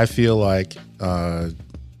I feel like now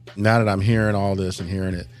that I'm hearing all this and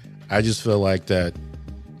hearing it, I just feel like that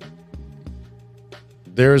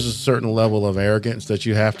there's a certain level of arrogance that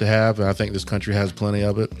you have to have, and I think this country has plenty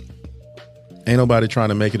of it. Ain't nobody trying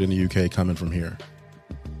to make it in the UK coming from here.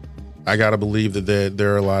 I got to believe that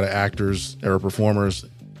there are a lot of actors or performers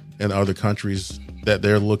in other countries that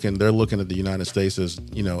they're looking at the United States as,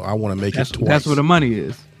 I want to make it twice. That's where the money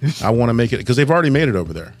is. I want to make it because they've already made it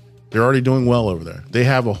over there. They're already doing well over there. They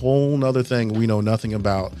have a whole nother thing we know nothing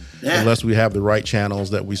about unless we have the right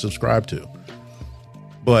channels that we subscribe to.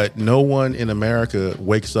 But no one in America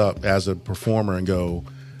wakes up as a performer and go,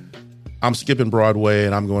 I'm skipping Broadway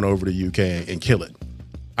and I'm going over to UK and kill it.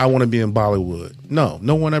 I want to be in Bollywood.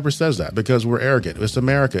 No one ever says that because we're arrogant. It's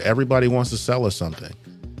America. Everybody wants to sell us something.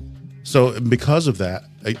 So because of that,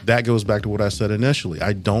 that goes back to what I said initially.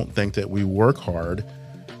 I don't think that we work hard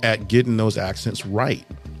at getting those accents right.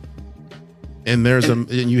 And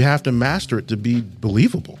you have to master it to be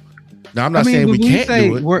believable. Now, I'm not saying we can't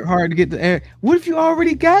do it. Work hard to get the air. What if you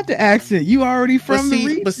already got the accent? You already from the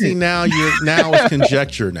region. But see, now it's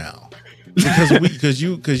conjecture now. Because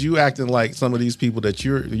you acting like some of these people that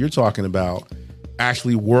you're talking about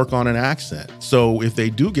actually work on an accent. So if they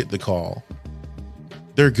do get the call,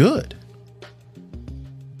 they're good.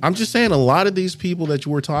 I'm just saying a lot of these people that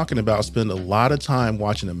you were talking about spend a lot of time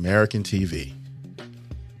watching American TV.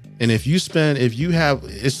 And it's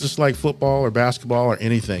just like football or basketball or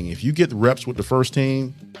anything. If you get the reps with the first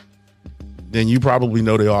team, then you probably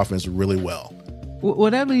know the offense really well.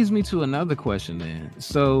 Well, that leads me to another question then.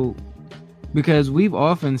 So because we've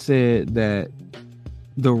often said that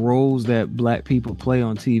the roles that black people play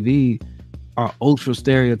on TV are ultra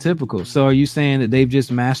stereotypical. So are you saying that they've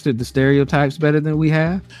just mastered the stereotypes better than we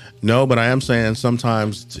have? No, but I am saying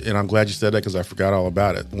sometimes, and I'm glad you said that because I forgot all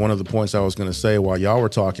about it. One of the points I was going to say while y'all were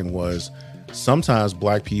talking was sometimes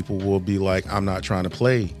black people will be like, I'm not trying to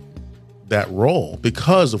play that role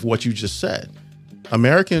because of what you just said.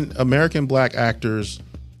 American black actors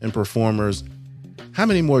and performers, how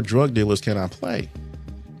many more drug dealers can I play?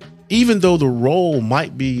 Even though the role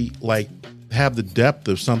might be like have the depth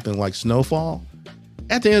of something like Snowfall,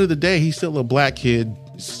 at the end of the day, he's still a black kid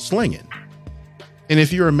slinging. And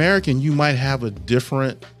if you're American, you might have a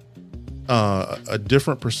different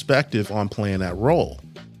perspective on playing that role.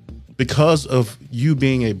 Because of you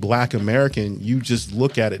being a black American, you just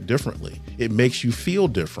look at it differently. It makes you feel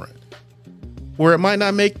different. Where it might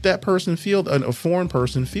not make that person feel, a foreign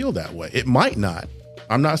person feel that way. It might not.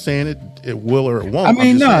 I'm not saying it will or it won't. I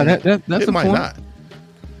mean, no, that's it might point. not.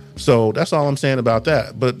 So that's all I'm saying about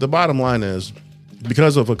that. But the bottom line is,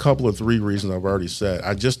 because of a couple of 3 reasons I've already said,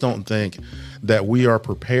 I just don't think that we are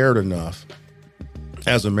prepared enough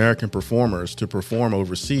as American performers to perform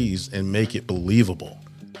overseas and make it believable.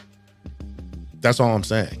 That's all I'm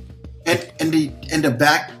saying. And to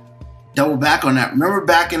double back on that. Remember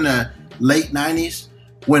back in the late 90s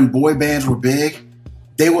when boy bands were big?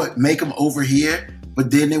 They would make them over here,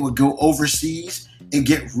 but then they would go overseas and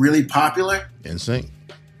get really popular. NSYNC.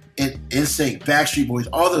 NSYNC, Backstreet Boys,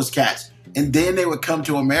 all those cats. And then they would come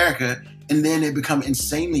to America and then they become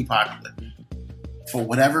insanely popular. For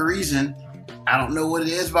whatever reason, I don't know what it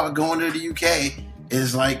is about going to the UK.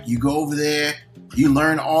 It's like you go over there, you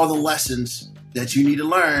learn all the lessons that you need to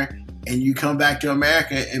learn, and you come back to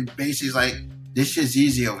America and basically it's like, this shit's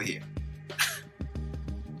easy over here.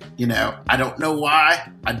 You know, I don't know why.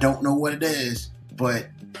 I don't know what it is, but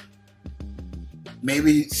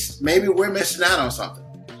maybe we're missing out on something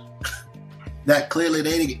that clearly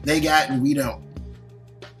they got and we don't.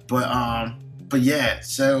 But yeah.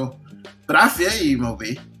 So, but I feel you,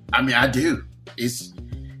 Moby. I mean, I do. It's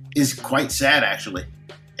quite sad actually,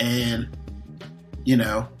 and you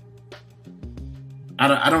know,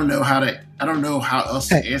 I don't know how else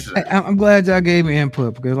to answer that. I'm glad y'all gave me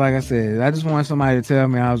input because, like I said, I just want somebody to tell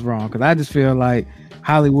me I was wrong because I just feel like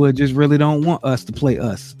Hollywood just really don't want us to play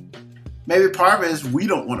us. Maybe part of it is we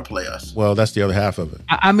don't want to play us. Well, that's the other half of it.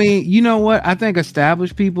 I mean, you know what? I think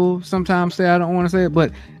established people sometimes say I don't want to say it,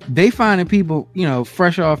 but they finding people, you know,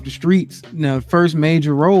 fresh off the streets, you know, first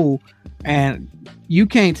major role, and you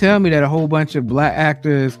can't tell me that a whole bunch of black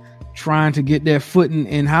actors trying to get their footing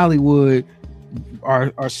in Hollywood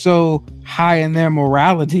are so high in their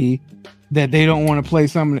morality that they don't want to play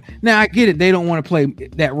something. Now I get it, they don't want to play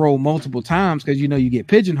that role multiple times because you know you get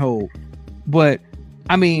pigeonholed. But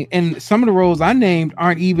I mean, and some of the roles I named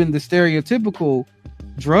aren't even the stereotypical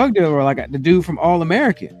drug dealer, like the dude from All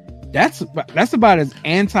American. That's about as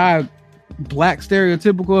anti-black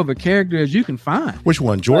stereotypical of a character as you can find. Which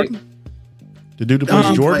one, Jordan? Like, the dude who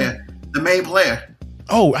plays Jordan, the main player.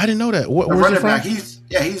 Oh, I didn't know that. Where's running he from? back. He's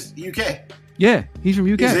UK. Yeah, he's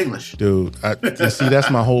from UK. He's English. Dude, see,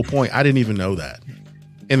 that's my whole point. I didn't even know that.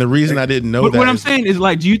 And the reason I didn't know that. What I'm saying is,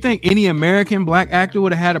 like, do you think any American black actor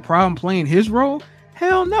would have had a problem playing his role?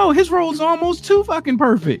 Hell no. His role is almost too fucking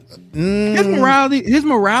perfect. His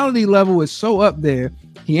morality level is so up there.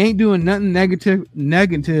 He ain't doing nothing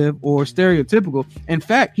negative or stereotypical. In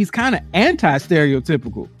fact, he's kind of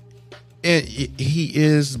anti-stereotypical. And he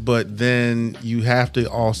is, but then you have to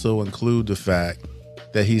also include the fact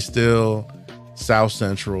that he's still South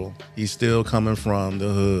Central. He's still coming from the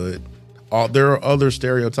hood. There are other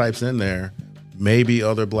stereotypes in there. Maybe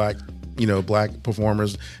other black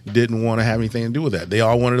performers didn't want to have anything to do with that. They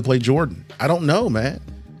all wanted to play Jordan. I don't know, man.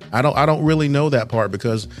 I don't really know that part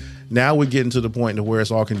because now we're getting to the point to where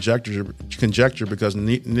it's all conjecture because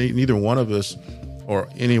neither one of us or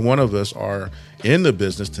any one of us are in the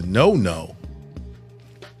business to know.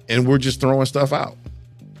 And we're just throwing stuff out.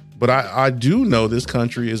 But I do know this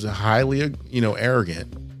country is highly,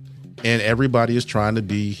 arrogant, and everybody is trying to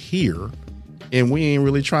be here, and we ain't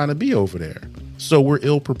really trying to be over there. So we're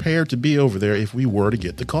ill prepared to be over there if we were to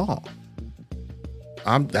get the call.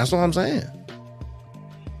 That's all I'm saying.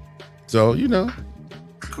 So,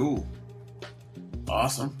 Cool.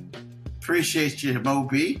 Awesome. Appreciate you, Mo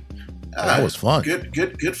B. That was fun.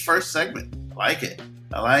 Good first segment. I like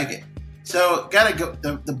it. So, gotta go.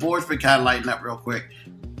 The board's been kind of lighting up real quick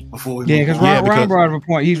before we move on. Because Ron brought up a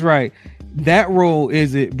point. He's right. That role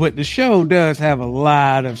is it, but the show does have a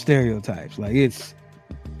lot of stereotypes. Like it's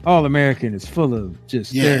All American is full of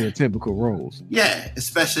just stereotypical roles. Yeah,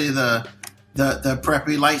 especially the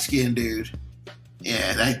preppy light skinned dude.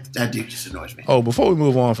 Yeah, that dude just annoys me. Oh, before we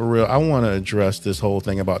move on for real, I want to address this whole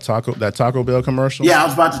thing about Taco Bell commercial. Yeah, I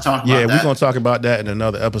was about to talk about that. Yeah, we're going to talk about that in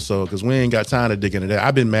another episode because we ain't got time to dig into that.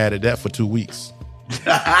 I've been mad at that for 2 weeks.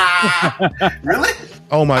 Really?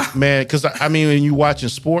 Oh, my man. Because, I mean, when you watching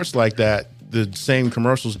sports like that, the same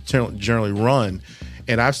commercials generally run.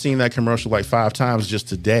 And I've seen that commercial like 5 times just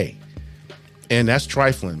today. And that's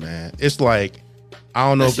trifling, man. It's like, I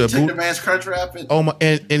don't know if the man's crunch wrap. Oh, my.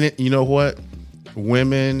 And you know what?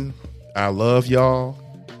 Women, I love y'all,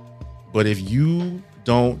 but if you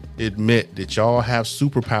don't admit that y'all have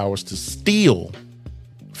superpowers to steal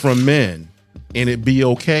from men and it be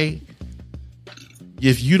okay,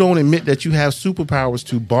 if you don't admit that you have superpowers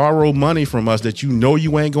to borrow money from us that you know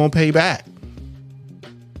you ain't gonna pay back,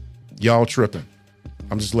 y'all tripping.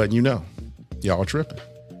 I'm just letting you know, y'all tripping.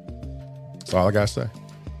 That's all I gotta say.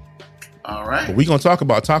 All right, but we gonna talk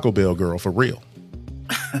about Taco Bell girl for real.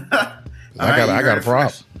 I got a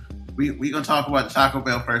problem. We gonna talk about the Taco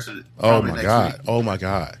Bell person. Oh my god! Week. Oh my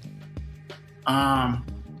god!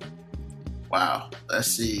 Wow. Let's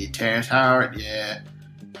see. Terrence Howard. Yeah.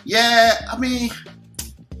 I mean,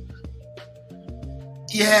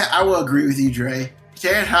 yeah, I will agree with you, Dre.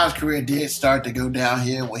 Terrence Howard's career did start to go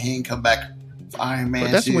downhill when he didn't come back for Iron Man.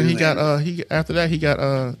 But that's when he got after that he got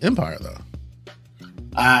Empire though.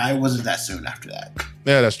 It wasn't that soon after that.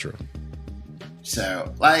 Yeah, that's true.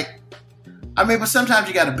 So, like, I mean, but sometimes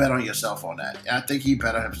you got to bet on yourself on that. I think he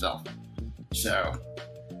bet on himself. So,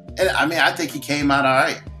 and I mean, I think he came out all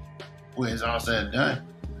right when it's all said and done.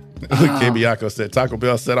 Ken Bianco said Taco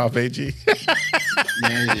Bell set off AG.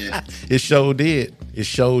 Yeah, he did. It sure did. It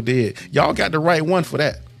sure did. Y'all got the right one for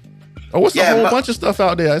that. Oh, it's a whole bunch of stuff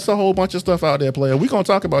out there. It's a whole bunch of stuff out there, player. We're going to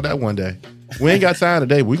talk about that one day. We ain't got time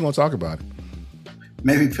today, but we're going to talk about it.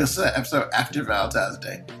 Maybe episode after Valentine's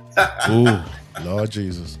Day. Ooh, Lord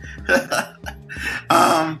Jesus.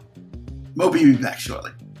 Moby will be back shortly.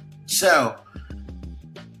 So,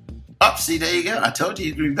 see, there you go. I told you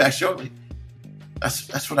he's going to be back shortly.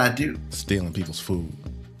 That's what I do. Stealing people's food.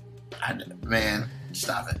 Man,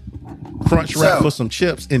 stop it. Crunch wrap for some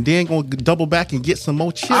chips and then going to double back and get some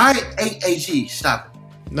more chips. I ate AG. Stop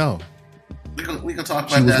it. No. We can talk about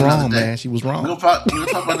that. She was wrong, man. She was wrong. We're gonna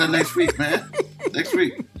talk about that next week, man. Next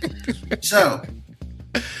week. So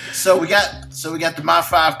we got the My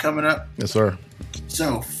 5 coming up. Yes, sir.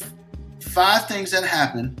 So 5 things that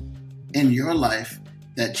happened in your life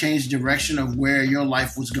that changed the direction of where your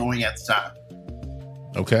life was going at the time.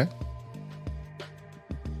 Okay.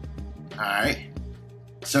 All right.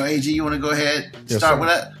 So AG, you want to go ahead and start with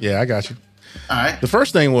that? Yeah, I got you. All right. The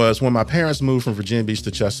first thing was when my parents moved from Virginia Beach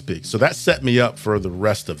to Chesapeake. So that set me up for the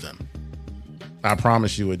rest of them. I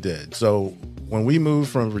promise you it did. So when we moved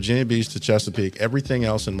from Virginia Beach to Chesapeake, everything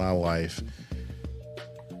else in my life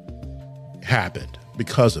happened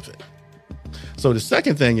because of it. So the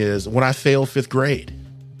second thing is when I failed 5th grade.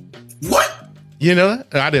 What? You know,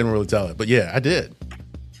 I didn't really tell it, but yeah, I did.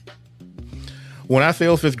 When I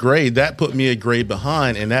failed 5th grade, that put me a grade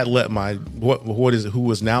behind, and that let my who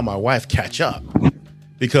was now my wife catch up.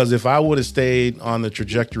 Because if I would have stayed on the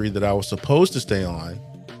trajectory that I was supposed to stay on,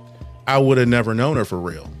 I would have never known her for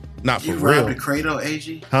real. Not for real. You robbed a cradle,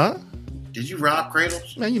 AG? Huh? Did you rob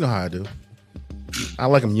cradles? Man, you know how I do. I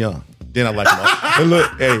like them young. Then I like them old. And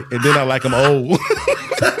look, hey, and then I like them old.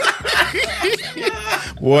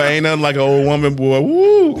 Boy, ain't nothing like an old woman, boy.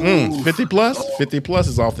 Woo. 50 plus? 50 plus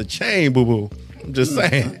is off the chain, boo-boo. I'm just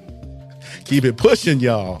saying. Keep it pushing,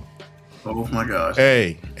 y'all. Oh, my gosh.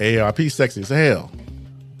 Hey, AARP sexy as hell.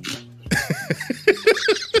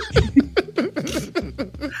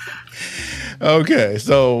 Okay,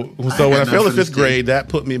 so when I failed the 5th grade, that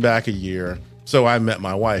put me back a year. So I met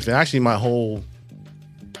my wife. And actually my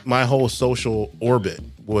whole social orbit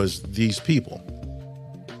was these people.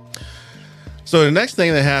 So the next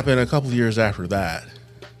thing that happened a couple of years after that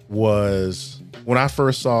was when I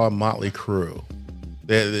first saw Motley Crue.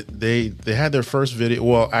 They had their first video.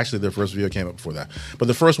 Well, actually, their first video came up before that. But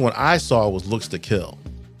the first one I saw was Looks to Kill.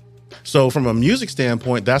 So from a music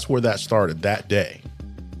standpoint, that's where that started that day.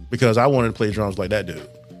 Because I wanted to play drums like that dude.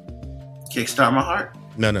 Kickstart My Heart?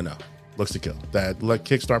 No. Looks to Kill. That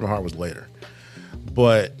Kickstart My Heart was later.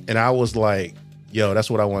 And I was like, yo, that's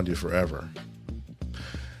what I want to do forever.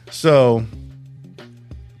 So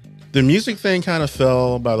the music thing kind of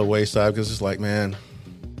fell by the wayside because it's like, man,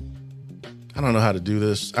 I don't know how to do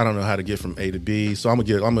this. I don't know how to get from A to B. So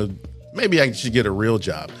maybe I should get a real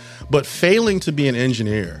job. But failing to be an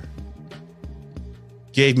engineer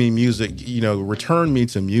gave me music, returned me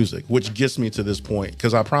to music, which gets me to this point.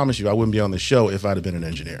 Because I promise you, I wouldn't be on the show if I'd have been an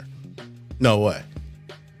engineer. No way.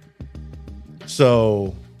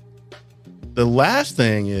 So the last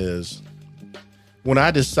thing is when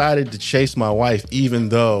I decided to chase my wife, even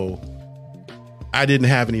though I didn't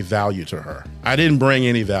have any value to her. I didn't bring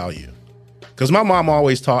any value. Because my mom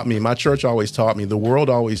always taught me, my church always taught me, the world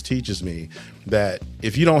always teaches me that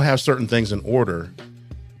if you don't have certain things in order,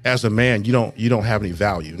 as a man, you don't have any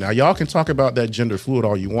value. Now, y'all can talk about that gender fluid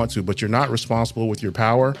all you want to, but you're not responsible with your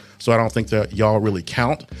power. So I don't think that y'all really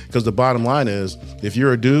count. Because the bottom line is, if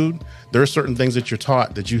you're a dude, there are certain things that you're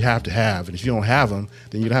taught that you have to have. And if you don't have them,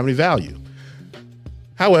 then you don't have any value.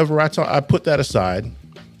 However, I put that aside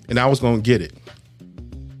and I was going to get it.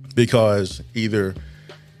 Because either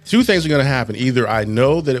two things are going to happen. Either I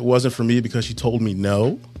know that it wasn't for me because she told me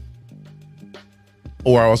no,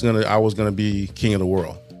 or I was going to be king of the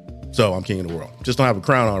world. So I'm king of the world. Just don't have a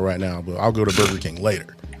crown on right now, but I'll go to Burger King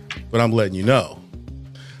later. But I'm letting you know.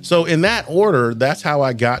 So in that order, that's how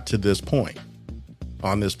I got to this point.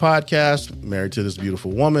 On this podcast, married to this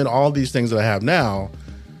beautiful woman, all these things that I have now,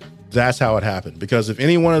 that's how it happened. Because if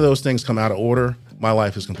any one of those things come out of order, my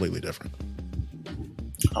life is completely different.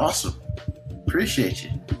 Awesome. Appreciate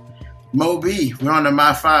you. Mo B, we're on to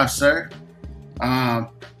my 5, sir.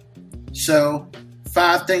 So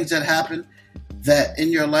 5 things that happened that in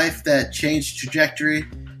your life that changed trajectory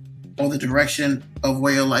or the direction of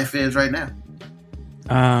where your life is right now.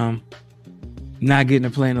 Not getting to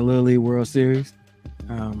play in the Little League World Series.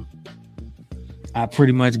 I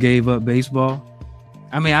pretty much gave up baseball.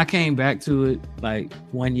 I mean, I came back to it like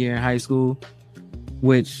 1 year in high school,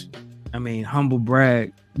 which, I mean, humble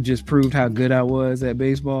brag, just proved how good I was at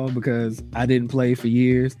baseball because I didn't play for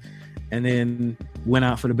years and then went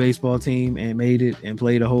out for the baseball team and made it and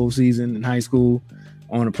played a whole season in high school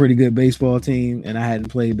on a pretty good baseball team. And I hadn't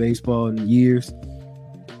played baseball in years.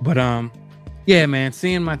 But yeah, man,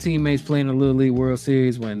 seeing my teammates play in the Little League World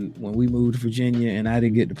Series when we moved to Virginia and I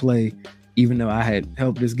didn't get to play, even though I had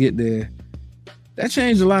helped us get there, that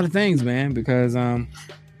changed a lot of things, man, because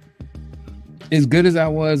as good as I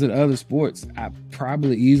was at other sports, I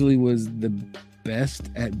probably easily was the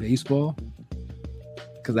best at baseball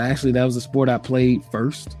because that was the sport I played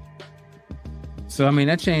first. So, I mean,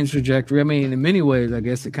 that changed trajectory. I mean, in many ways, I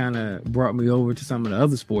guess it kind of brought me over to some of the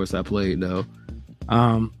other sports I played, though.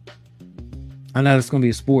 I know it's going to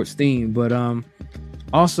be a sports theme, but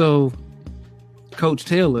also Coach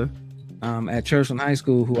Taylor at Churchland High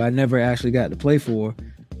School, who I never actually got to play for,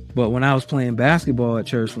 but when I was playing basketball at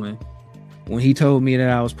Churchland, when he told me that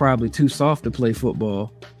I was probably too soft to play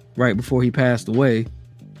football right before he passed away,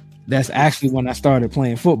 that's actually when I started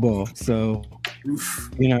playing football. So,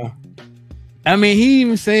 you know, I mean, he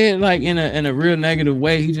even said it like in a real negative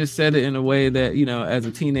way. He just said it in a way that, you know, as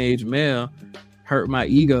a teenage male, hurt my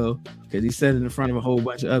ego because he said it in front of a whole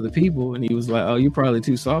bunch of other people. And he was like, oh, you're probably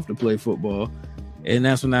too soft to play football. And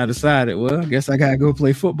that's when I decided, well, I guess I got to go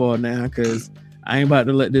play football now because I ain't about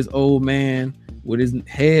to let this old man with his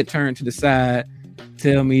head turned to the side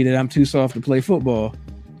tell me that I'm too soft to play football.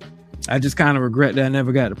 I just kind of regret that I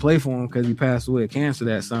never got to play for him because he passed away of cancer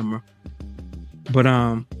that summer. But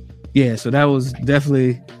yeah, so that was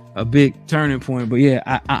definitely a big turning point. But yeah,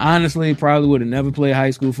 I honestly probably would have never played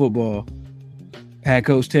high school football had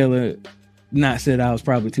Coach Taylor not said I was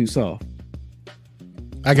probably too soft.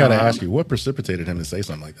 I got to ask you, what precipitated him to say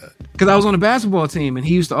something like that? Because I was on the basketball team and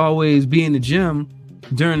he used to always be in the gym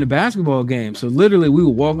during the basketball game. So literally we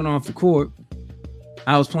were walking off the court.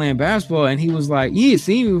 I was playing basketball and he was like, he had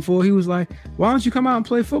seen me before. He was like, why don't you come out and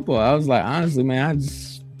play football? I was like, honestly, man,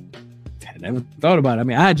 I never thought about it. I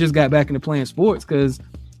mean, I just got back into playing sports because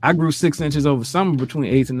I grew 6 inches over summer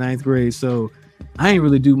between 8th and 9th grade. So I ain't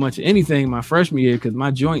really do much of anything my freshman year because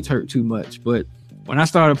my joints hurt too much. But when I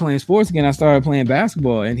started playing sports again, I started playing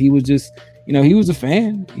basketball and he was just, you know, he was a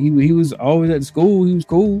fan. He was always at the school. He was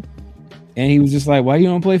cool. And he was just like, why you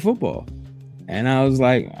don't play football? And I was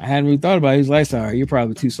like, I hadn't really thought about it. He was like, sorry, you're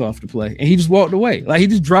probably too soft to play. And he just walked away. Like he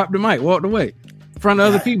just dropped the mic, walked away in front of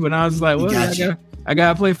other people. And I was like, well, I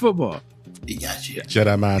got to play football. He got you.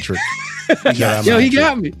 Jedi mind trick. Yo, he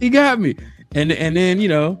got me. He got me. And then, you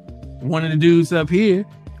know, one of the dudes up here,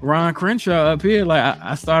 Ron Crenshaw up here, like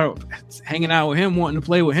I started hanging out with him, wanting to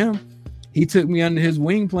play with him. He took me under his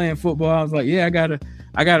wing playing football. I was like, yeah,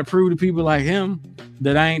 I gotta prove to people like him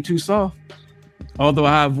that I ain't too soft. Although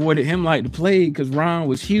I avoided him like the plague because Ron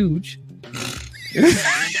was huge.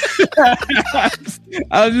 I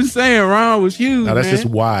was just saying Ron was huge. No, that's just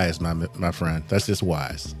wise, my friend. That's just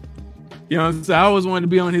wise. You know, so I always wanted to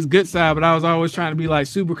be on his good side, but I was always trying to be like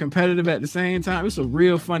super competitive at the same time. It's a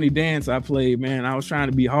real funny dance I played, man. I was trying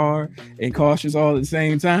to be hard and cautious all at the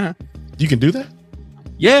same time. You can do that?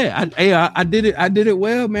 Yeah, I did it. I did it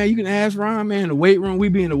well, man. You can ask Ron, man. The weight room, we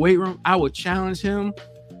be in the weight room. I would challenge him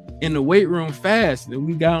in the weight room fast. And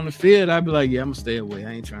we got on the field, I'd be like, yeah, I'm gonna stay away.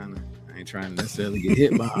 I ain't trying to necessarily get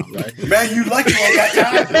hit by him. Right? Man, you lucky you got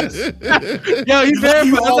time for this. Yo, you there?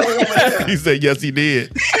 You all the way over there. He said, yes, he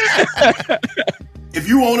did. If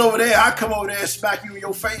you won't over there, I come over there and smack you in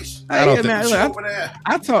your face. Hey, man, look, Over there.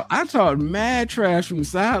 I talked mad trash from the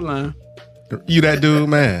sideline. You that dude,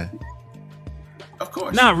 man. Of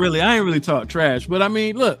course. Not really. I ain't really talk trash, but I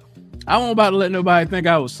mean, look, I wasn't about to let nobody think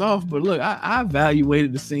I was soft, but look, I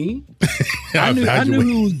evaluated the scene. I knew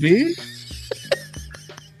who was big.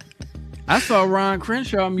 I saw Ron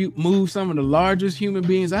Crenshaw move some of the largest human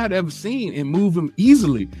beings I had ever seen and move them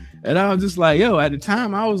easily. And I was just like, yo, at the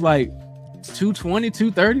time I was like 220,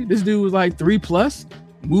 230. This dude was like 3+,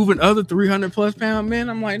 moving other 300+ pound men.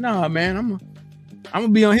 I'm like, nah, man, I'm gonna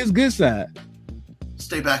be on his good side.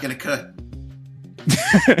 Stay back in the cut.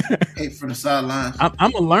 Hate for the sidelines.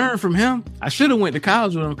 I'm gonna learn from him. I should have went to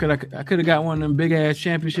college with him because I could have got one of them big ass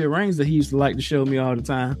championship rings that he used to like to show me all the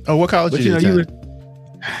time. Oh, what college But did you you know, attend?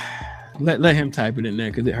 let him type it in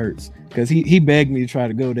there because it hurts. Because he begged me to try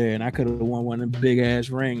to go there, and I could have won one of them big ass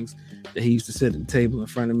rings that he used to sit at the table in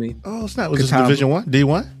front of me. Oh, it's not. Was this Catawba. Division 1?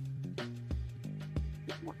 D1?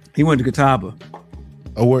 He went to Catawba.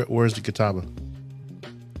 Oh, where's the Catawba?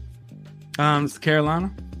 It's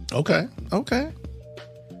Carolina. Okay.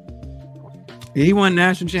 Yeah, he won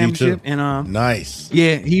national championship, D2. and Nice.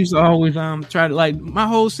 yeah, he used to always try to, like, my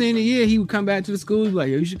whole senior year, he would come back to the school, he'd be like,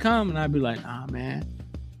 yo, you should come, and I'd be like, nah, man.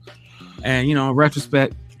 And you know, in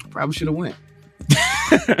retrospect, probably should have went.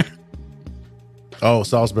 Oh,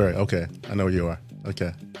 Salisbury. Okay, I know where you are.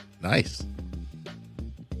 Okay, nice.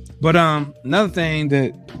 But another thing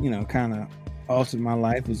that, you know, kind of altered my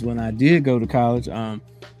life was when I did go to college.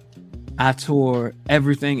 I tore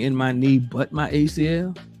everything in my knee but my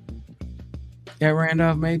ACL at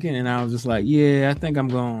Randolph-Macon, and I was just like, yeah, I think I'm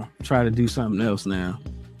gonna try to do something else now.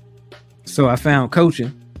 So I found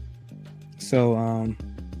coaching. So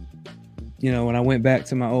you know, when I went back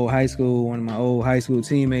to my old high school, one of my old high school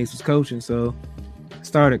teammates was coaching, so I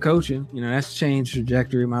started coaching. You know, that's changed the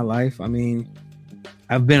trajectory of my life. I mean,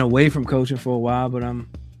 I've been away from coaching for a while, but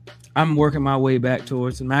I'm working my way back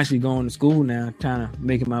towards it. I'm actually going to school now, kind of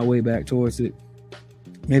making my way back towards it.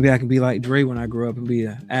 Maybe I can be like Dre when I grow up and be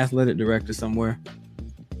an athletic director somewhere.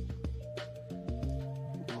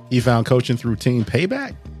 You found coaching through Team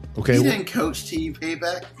Payback? Okay. He didn't coach Team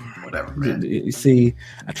Payback. Whatever, man. You see,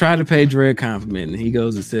 I tried to pay Dre a compliment, and he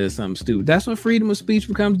goes and says something stupid. That's when freedom of speech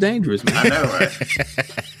becomes dangerous, man. I know, right?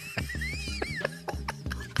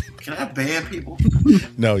 Can I ban people?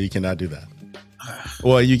 No, you cannot do that.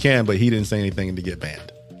 Well, you can, but he didn't say anything to get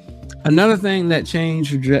banned. Another thing that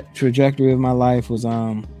changed trajectory of my life was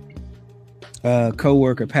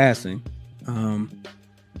coworker passing,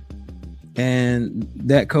 and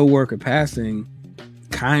that coworker passing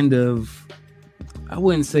kind of, I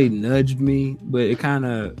wouldn't say nudged me, but it kind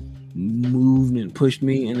of moved and pushed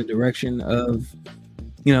me in the direction of,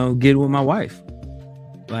 you know, getting with my wife.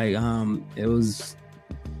 Like, it was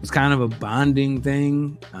kind of a bonding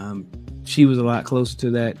thing. She was a lot closer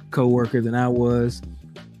to that coworker than I was,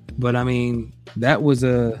 but I mean, that was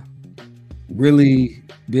a really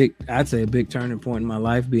big, I'd say a big turning point in my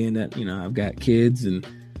life, being that, you know, I've got kids and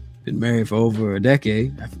been married for over a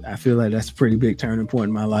decade. I feel like that's a pretty big turning point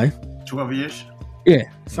in my life. 12 years? Yeah,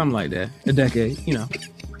 something like that. A decade, you know.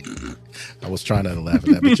 I was trying not to laugh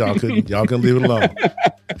at that, but y'all couldn't leave it alone.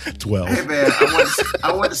 12. Hey, man,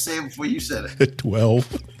 I wanted to say it before you said it.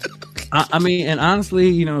 12. I mean, and honestly,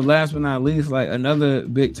 you know, last but not least, like, another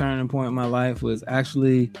big turning point in my life was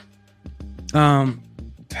actually,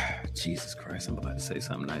 Jesus Christ, I'm about to say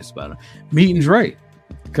something nice about him. Meeting Dre,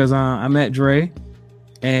 because I met Dre,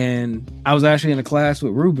 and I was actually in a class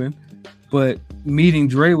with Ruben, but meeting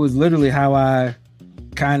Dre was literally how I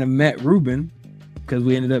kind of met Ruben, because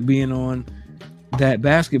we ended up being on that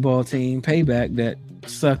basketball team, Payback, that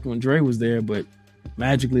sucked when Dre was there, but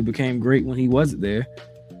magically became great when he wasn't there.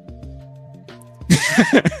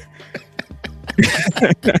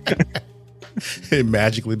 It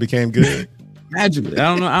magically became good. Magically.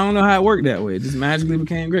 I don't know how it worked that way. It just magically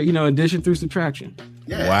became great. You know, addition through subtraction.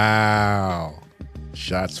 Yeah. Wow.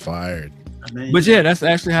 Shots fired. But yeah, that's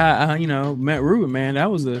actually how I, you know, met Ruben, man.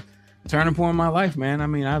 That was a turning point in my life, man. I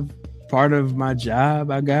mean, part of my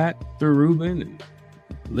job I got through Ruben and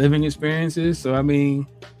living experiences. So, I mean,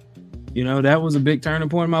 you know, that was a big turning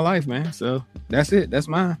point in my life, man. So that's it. That's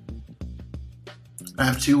mine. I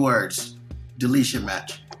have 2 words: deletion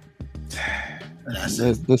match. And that's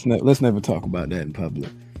it. Let's never talk about that in public.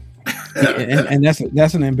 and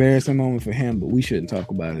that's an embarrassing moment for him, but we shouldn't talk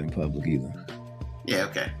about it in public either. Yeah,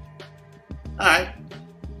 okay. All right.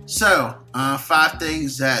 So, 5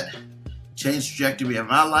 things that changed the trajectory of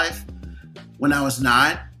my life. When I was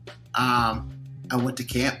 9, I went to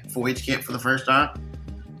camp, 4-H camp for the first time.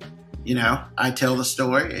 You know, I tell the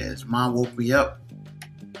story as Mom woke me up.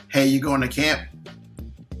 Hey, you going to camp?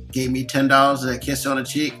 Gave me $10 and a kiss on the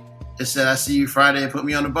cheek. It said, I see you Friday, and put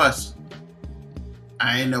me on the bus.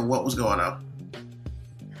 I didn't know what was going on.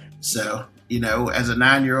 So, you know, as a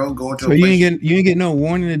 9-year-old going to a place. You didn't get no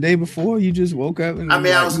warning the day before? You just woke up and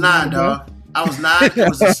I was 9, dog. I was 9. It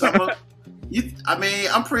was the summer.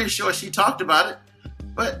 I'm pretty sure she talked about it,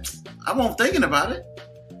 but I wasn't thinking about it.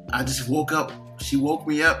 I just woke up. She woke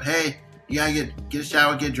me up. Hey, you gotta get a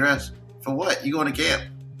shower, get dressed. For what? You going to camp?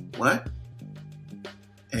 What?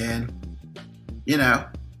 And, you know,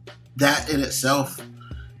 that in itself,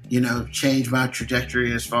 you know, changed my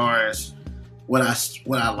trajectory as far as what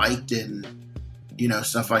I liked and, you know,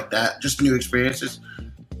 stuff like that. Just new experiences.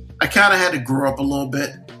 I kind of had to grow up a little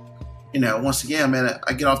bit. You know, once again, man,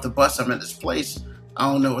 I get off the bus, I'm at this place.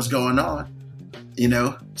 I don't know what's going on. You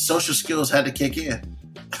know, social skills had to kick in.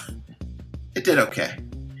 It did okay.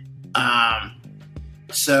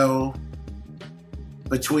 So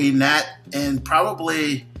between that and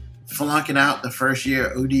probably flunking out the first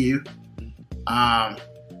year at ODU,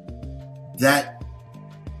 that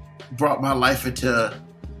brought my life into,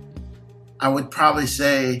 I would probably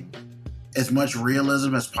say, as much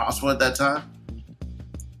realism as possible at that time.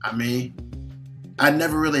 I mean, I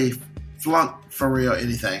never really flunked for real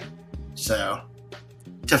anything. So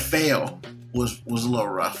to fail was a little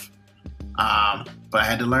rough. But I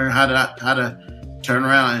had to learn how to turn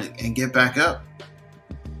around and get back up.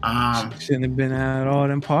 Shouldn't have been at all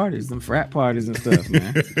them parties, them frat parties and stuff,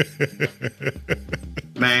 man.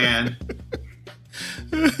 Man.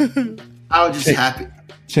 I was just happy.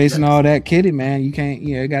 Chasing all that kitty, man. You can't,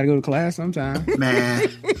 you got to go to class sometime. Man.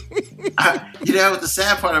 You know what the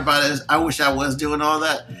sad part about it is? I wish I was doing all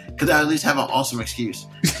that because I at least have an awesome excuse.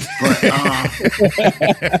 But,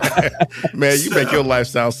 man, you make your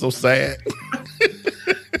lifestyle so sad.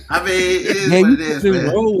 I mean, it is what it is, man.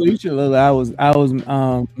 I was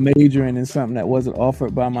majoring in something that wasn't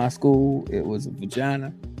offered by my school. It was a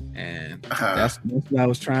vagina, and that's what I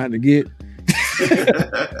was trying to get.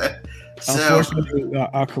 Unfortunately,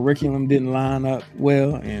 our curriculum didn't line up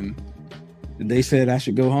well, and they said I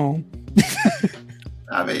should go home.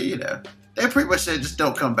 I mean, you know, they pretty much said just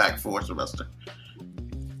don't come back for a semester.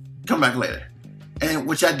 Come back later. And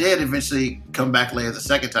which I did eventually come back later the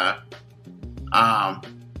second time.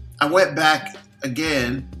 I went back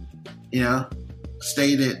again, you know,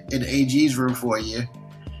 stayed in AG's room for a year.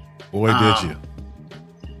 Boy, did you.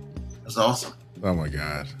 It was awesome. Oh, my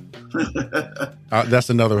God. That's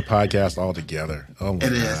another podcast altogether. Oh, my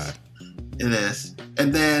God. It is.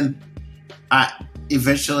 And then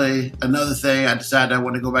eventually, another thing, I decided I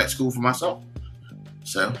wanted to go back to school for myself.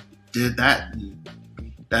 So, did that. And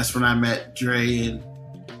that's when I met Dre and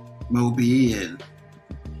Moby and,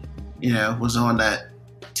 you know, was on that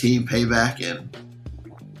team Payback. And,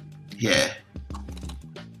 yeah.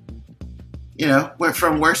 You know, went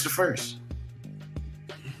from worst to first.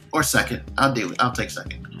 Or second. I'll take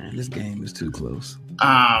second. Man, this game is too close.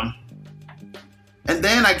 And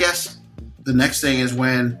then I guess the next thing is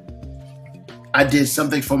when I did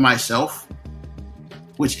something for myself,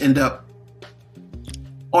 which ended up,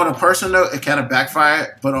 on a personal note, it kind of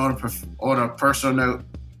backfired, but on a personal note,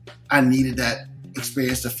 I needed that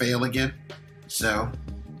experience to fail again. So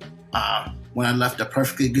when I left a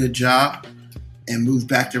perfectly good job and moved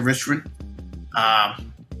back to Richmond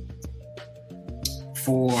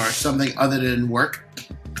for something other than work,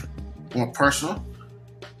 more personal,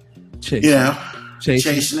 chasing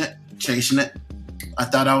it. I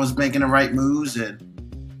thought I was making the right moves, and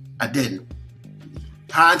I didn't.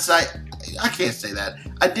 Hindsight, I can't say that.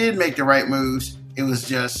 I did make the right moves. It was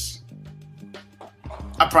just,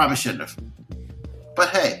 I probably shouldn't have. But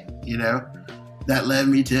hey, you know, that led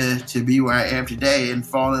me to be where I am today and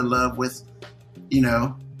fall in love with, you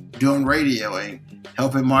know, doing radio and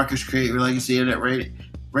helping Marcus create Legacy Internet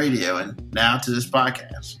radio, and now to this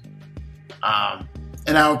podcast.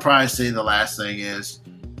 And I would probably say the last thing is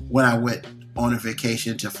when I went on a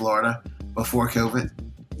vacation to Florida before COVID,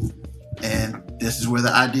 and this is where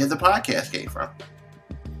the idea of the podcast came from.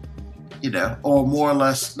 You know, or more or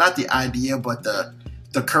less, not the idea, but the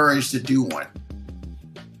courage to do one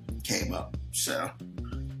came up. So,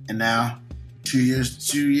 and now 2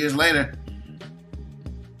 years later,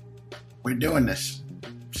 we're doing this.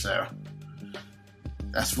 So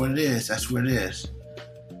that's what it is. That's what it is.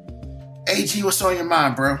 AG, what's on your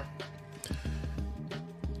mind, bro?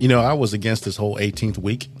 You know, I was against this whole 18th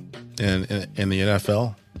week in the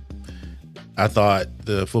NFL. I thought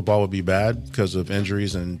the football would be bad because of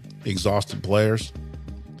injuries and exhausted players.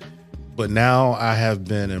 But now I have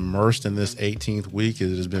been immersed in this 18th week.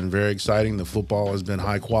 It has been very exciting. The football has been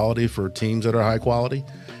high quality for teams that are high quality.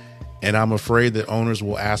 And I'm afraid that owners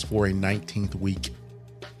will ask for a 19th week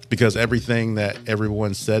because everything that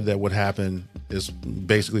everyone said that would happen is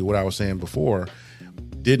basically what I was saying before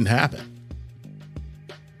didn't happen.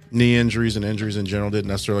 Knee injuries and injuries in general didn't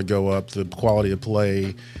necessarily go up. The quality of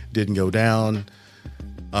play didn't go down.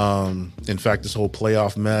 In fact, this whole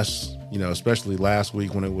playoff mess, especially last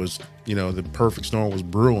week when it was, the perfect storm was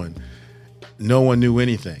brewing, no one knew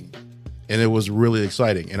anything. And it was really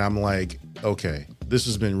exciting. And I'm like, okay, this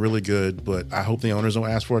has been really good, but I hope the owners don't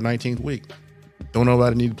ask for a 19th week. Don't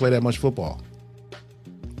nobody need to play that much football.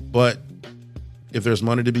 But if there's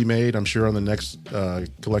money to be made, I'm sure on the next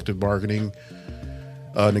collective bargaining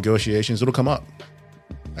negotiations, it'll come up.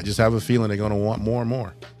 I just have a feeling they're going to want more and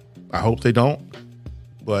more. I hope they don't,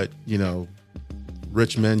 but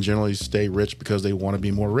rich men generally stay rich because they want to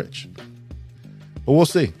be more rich. But we'll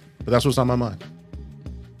see. But that's what's on my mind.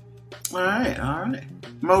 All right.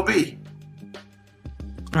 Mo B.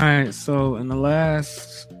 All right, so in the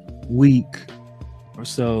last week or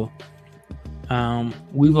so,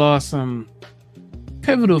 we've lost some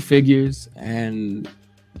pivotal figures, and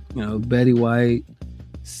Betty White,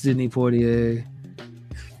 Sidney Poitier,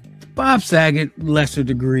 Bob Saget, lesser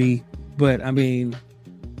degree, but I mean,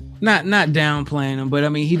 not downplaying him, but I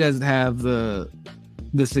mean he doesn't have the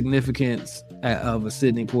significance of a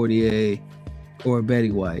Sidney Poitier or a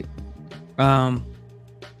Betty White. But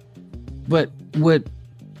what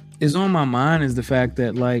is on my mind is the fact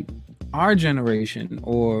that like our generation,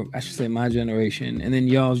 or I should say my generation, and then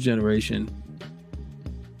y'all's generation,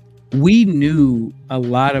 we knew a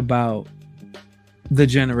lot about the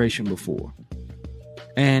generation before.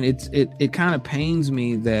 And it kind of pains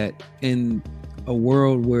me that in a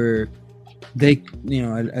world where they,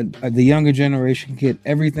 the younger generation get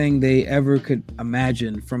everything they ever could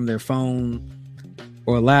imagine from their phone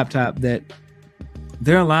or laptop, that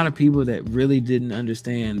there are a lot of people that really didn't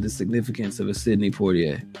understand the significance of a Sidney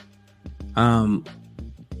Poitier.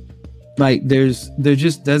 Like there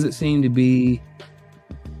just doesn't seem to be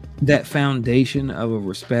that foundation of a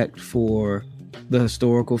respect for the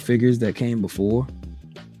historical figures that came before.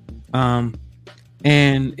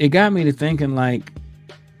 And it got me to thinking, like,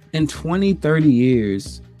 in 20, 30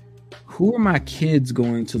 years, who are my kids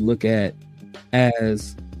going to look at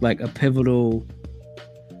as like a pivotal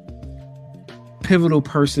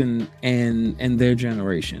person and their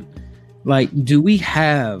generation? Like, do we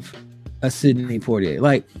have a Sidney Poitier?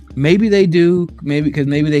 Like, maybe they do, because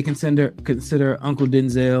maybe they consider Uncle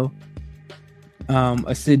Denzel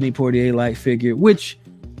a Sidney Poitier like figure, which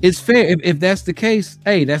is fair. If that's the case,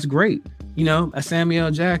 hey, that's great. A Samuel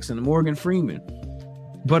Jackson, a Morgan Freeman.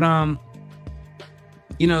 But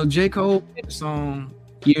J. Cole made a song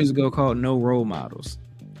years ago called No Role Models.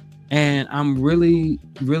 And I'm really,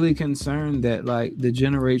 really concerned that like the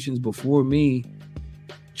generations before me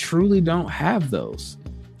truly don't have those.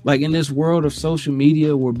 Like, in this world of social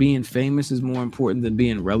media where being famous is more important than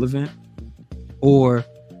being relevant, or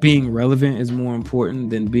being relevant is more important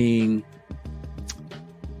than being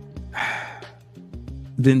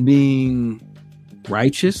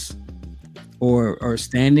righteous or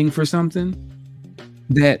standing for something,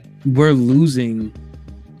 that we're losing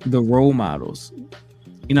the role models.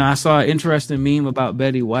 I saw an interesting meme about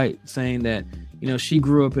Betty White saying that, she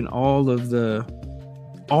grew up in all of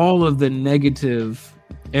the negative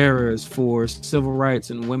eras for civil rights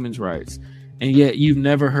and women's rights. And yet you've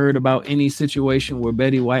never heard about any situation where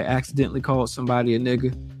Betty White accidentally called somebody a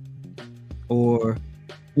nigga, or,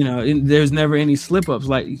 there's never any slip ups.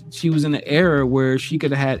 Like, she was in an era where she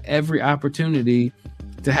could have had every opportunity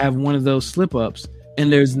to have one of those slip ups,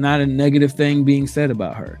 and there's not a negative thing being said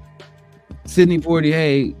about her. Sidney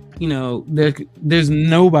Poitier, there's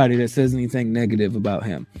nobody that says anything negative about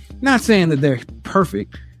him. Not saying that they're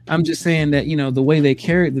perfect. I'm just saying that, the way they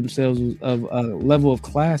carried themselves was of a level of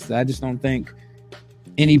class that I just don't think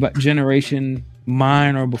any generation,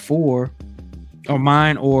 mine or before, or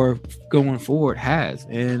mine or going forward, has.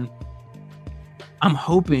 And I'm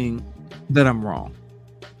hoping that I'm wrong.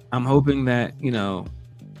 I'm hoping that,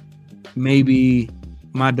 maybe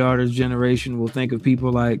my daughter's generation will think of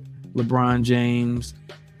people like LeBron James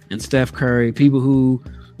and Steph Curry, people who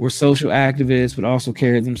were social activists but also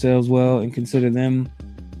carried themselves well, and consider them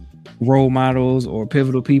role models or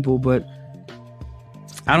pivotal people. But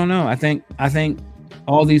I don't know. I think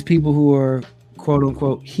all these people who are quote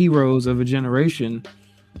unquote heroes of a generation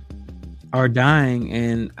are dying,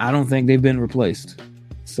 and I don't think they've been replaced.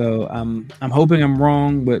 So I'm hoping I'm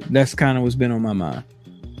wrong, but that's kind of what's been on my mind.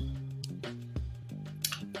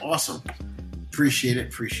 Awesome. Appreciate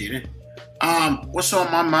it. What's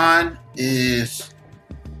on my mind is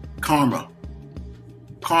karma.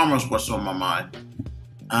 Karma's what's on my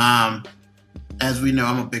mind. As we know,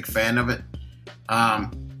 I'm a big fan of it.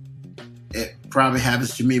 It probably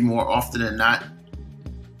happens to me more often than not.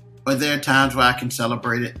 But there are times where I can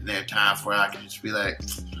celebrate it, and there are times where I can just be like,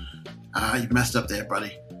 you messed up there,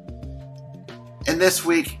 buddy. And this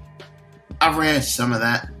week, I ran into some of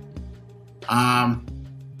that.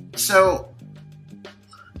 So,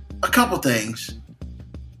 a couple things.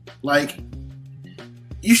 Like,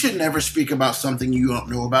 you should never speak about something you don't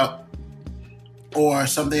know about or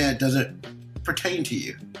something that doesn't pertain to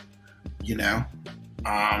you, you know?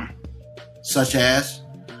 Such as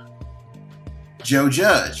Joe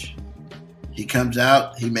Judge. He comes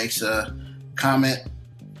out, he makes a comment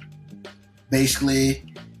basically,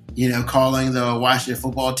 you know, calling the Washington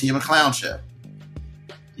football team a clown show,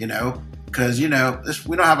 you know? Because, you know,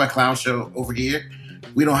 we don't have a clown show over here.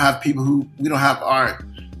 We don't have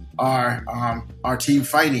our team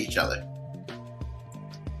fighting each other.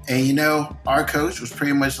 And, you know, our coach was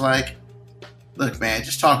pretty much like, look, man,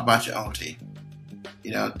 just talk about your own team.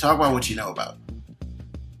 You know, talk about what you know about.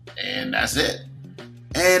 And that's it.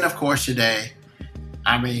 And, of course, today,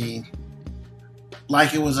 I mean,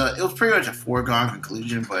 like it was pretty much a foregone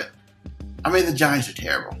conclusion, but, I mean, the Giants are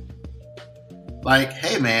terrible. Like,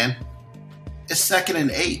 hey, man, it's 2nd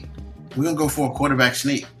and 8. We're going to go for a quarterback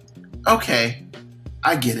sneak. Okay,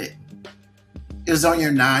 I get it. It was on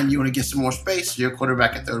your 9. You want to get some more space, so you're a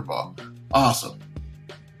quarterback at third ball. Awesome.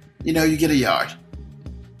 You know, you get a yard.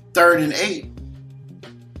 3rd and 8.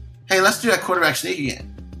 Hey, let's do that quarterback sneak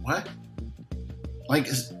again. What? Like,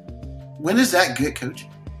 when is that good coaching?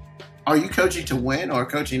 Are you coaching to win or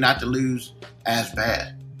coaching not to lose as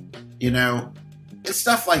bad? You know, it's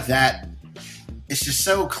stuff like that. It's just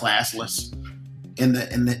so classless in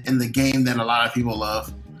the game that a lot of people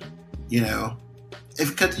love. You know,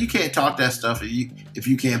 because you can't talk that stuff if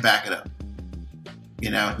you can't back it up.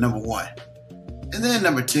 You know, number one. And then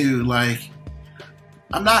number two, like,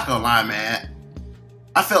 I'm not gonna lie, man.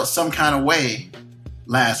 I felt some kind of way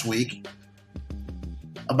last week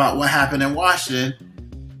about what happened in Washington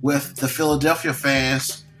with the Philadelphia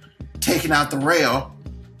fans taking out the rail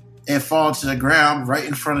and falling to the ground right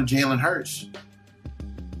in front of Jalen Hurts.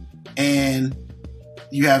 And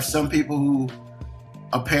you have some people who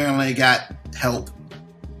apparently got help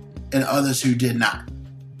and others who did not.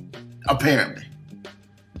 Apparently.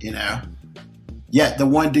 You know? Yet the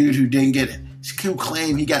one dude who didn't get it, who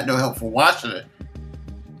claimed he got no help from Washington,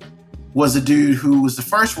 was the dude who was the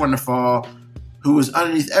first one to fall, who was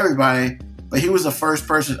underneath everybody, but he was the first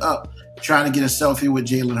person up trying to get a selfie with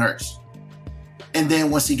Jalen Hurts. And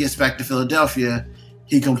then once he gets back to Philadelphia,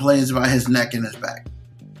 he complains about his neck and his back.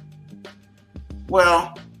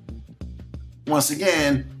 Well, once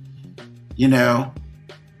again, you know,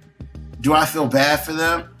 do I feel bad for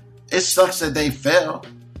them? It sucks that they fell.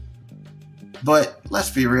 But let's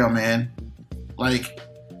be real, man. Like,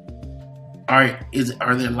 are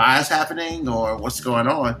there lies happening or what's going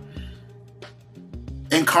on?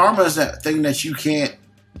 And karma is that thing that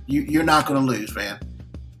you're not going to lose, man.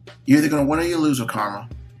 You're either going to win or you lose with karma.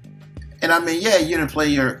 And I mean, yeah, you didn't play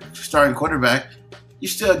your starting quarterback. You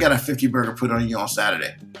still got a 50 burger put on you on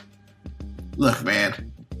Saturday. Look,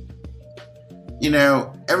 man. You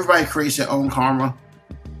know, everybody creates their own karma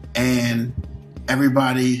and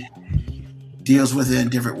everybody deals with it in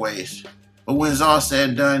different ways. But when it's all said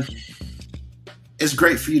and done, it's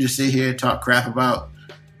great for you to sit here and talk crap about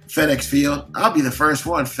FedEx Field. I'll be the first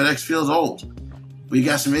one. FedEx Field's old. We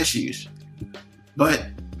got some issues. But,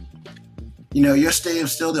 you know, your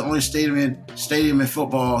stadium's still the only stadium in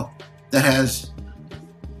football that has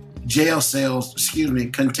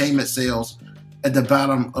containment cells at the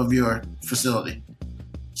bottom of your facility.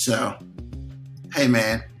 So, hey,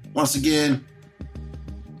 man, once again,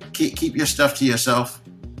 keep your stuff to yourself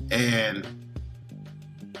and,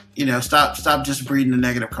 you know, stop just breeding the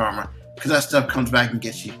negative karma, because that stuff comes back and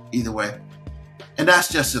gets you either way. And that's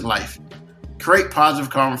just in life. Create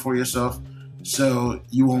positive karma for yourself so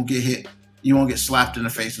you won't get hit. You won't get slapped in the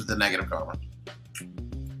face with the negative karma.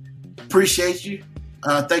 Appreciate you.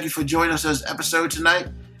 Thank you for joining us this episode tonight.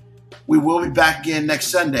 We will be back again next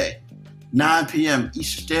Sunday, 9 p.m.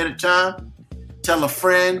 Eastern Standard Time. Tell a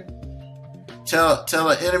friend, tell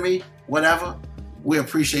an enemy, whatever. We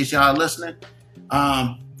appreciate y'all listening.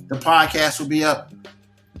 The podcast will be up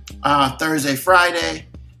Thursday, Friday.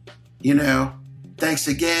 You know, thanks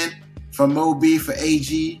again for Mo B, for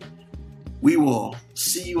AG. We will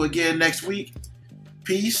see you again next week.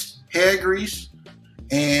 Peace, hair grease,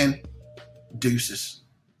 and deuces.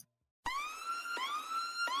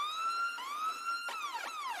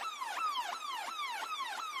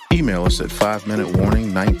 Email us at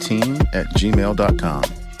 5minutewarning19@gmail.com.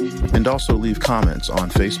 And also leave comments on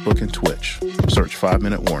Facebook and Twitch. Search 5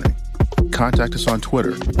 Minute Warning. Contact us on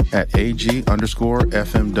Twitter at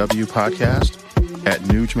AG_FMW podcast, at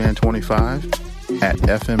Nugman25, at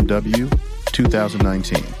FMW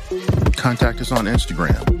 2019. Contact us on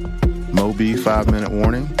Instagram, Moby 5 Minute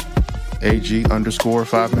Warning,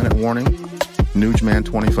 AG_5 Minute Warning,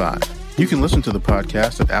 Nugman25. You can listen to the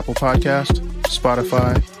podcast at Apple Podcast,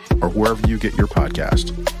 Spotify, or wherever you get your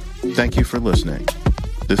podcast. Thank you for listening.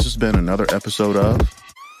 This has been another episode of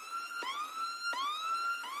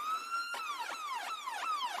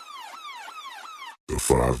The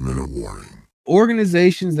 5 Minute Warning.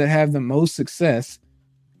 Organizations that have the most success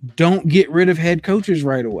don't get rid of head coaches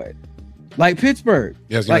right away. Like Pittsburgh.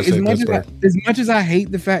 Yes, like as much as I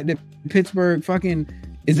hate the fact that Pittsburgh fucking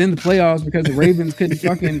is in the playoffs because the Ravens couldn't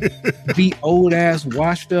fucking beat old ass,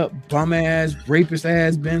 washed up, bum ass, rapist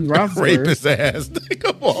ass Ben Roethlisberger. Rapist ass.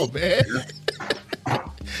 Come on, man.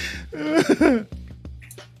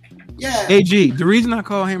 Yeah. AG, the reason I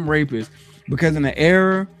call him rapist, because in an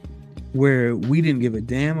era where we didn't give a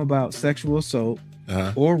damn about sexual assault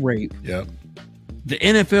or rape, Yep. the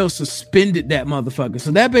NFL suspended that motherfucker.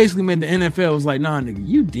 So that basically meant the NFL was like, nah, nigga,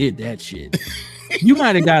 you did that shit. You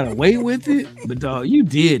might have got away with it, but dog, you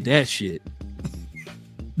did that shit.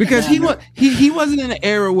 Because he wasn't in an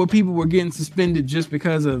era where people were getting suspended just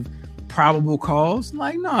because of probable cause.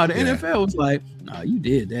 Like, nah, the NFL was like, nah, you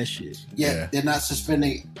did that shit. Yeah, they're not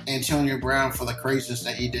suspending Antonio Brown for the craziness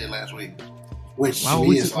that he did last week. Which Why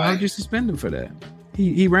would you suspend him for that?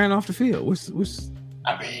 He ran off the field.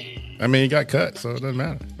 I mean, he got cut, so it doesn't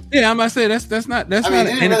matter. Yeah, I'm about to say that's not. Did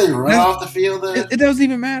he really run off the field? It doesn't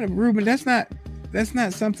even matter, Ruben. That's not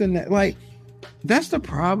something that, like, that's the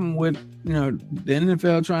problem with, you know, the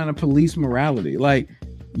NFL trying to police morality. Like,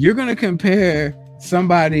 you're gonna compare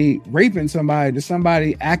somebody raping somebody to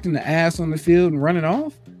somebody acting the ass on the field and running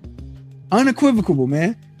off? Unequivocal,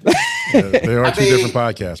 man. Yeah, they are two different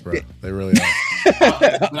podcasts, bro. They really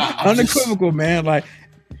are. Unequivocal, man. Like,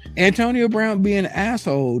 Antonio Brown being an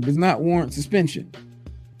asshole does not warrant suspension.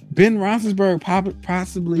 Ben Roethlisberger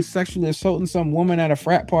possibly sexually assaulting some woman at a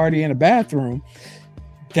frat party in a bathroom,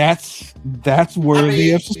 that's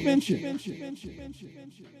worthy of suspension.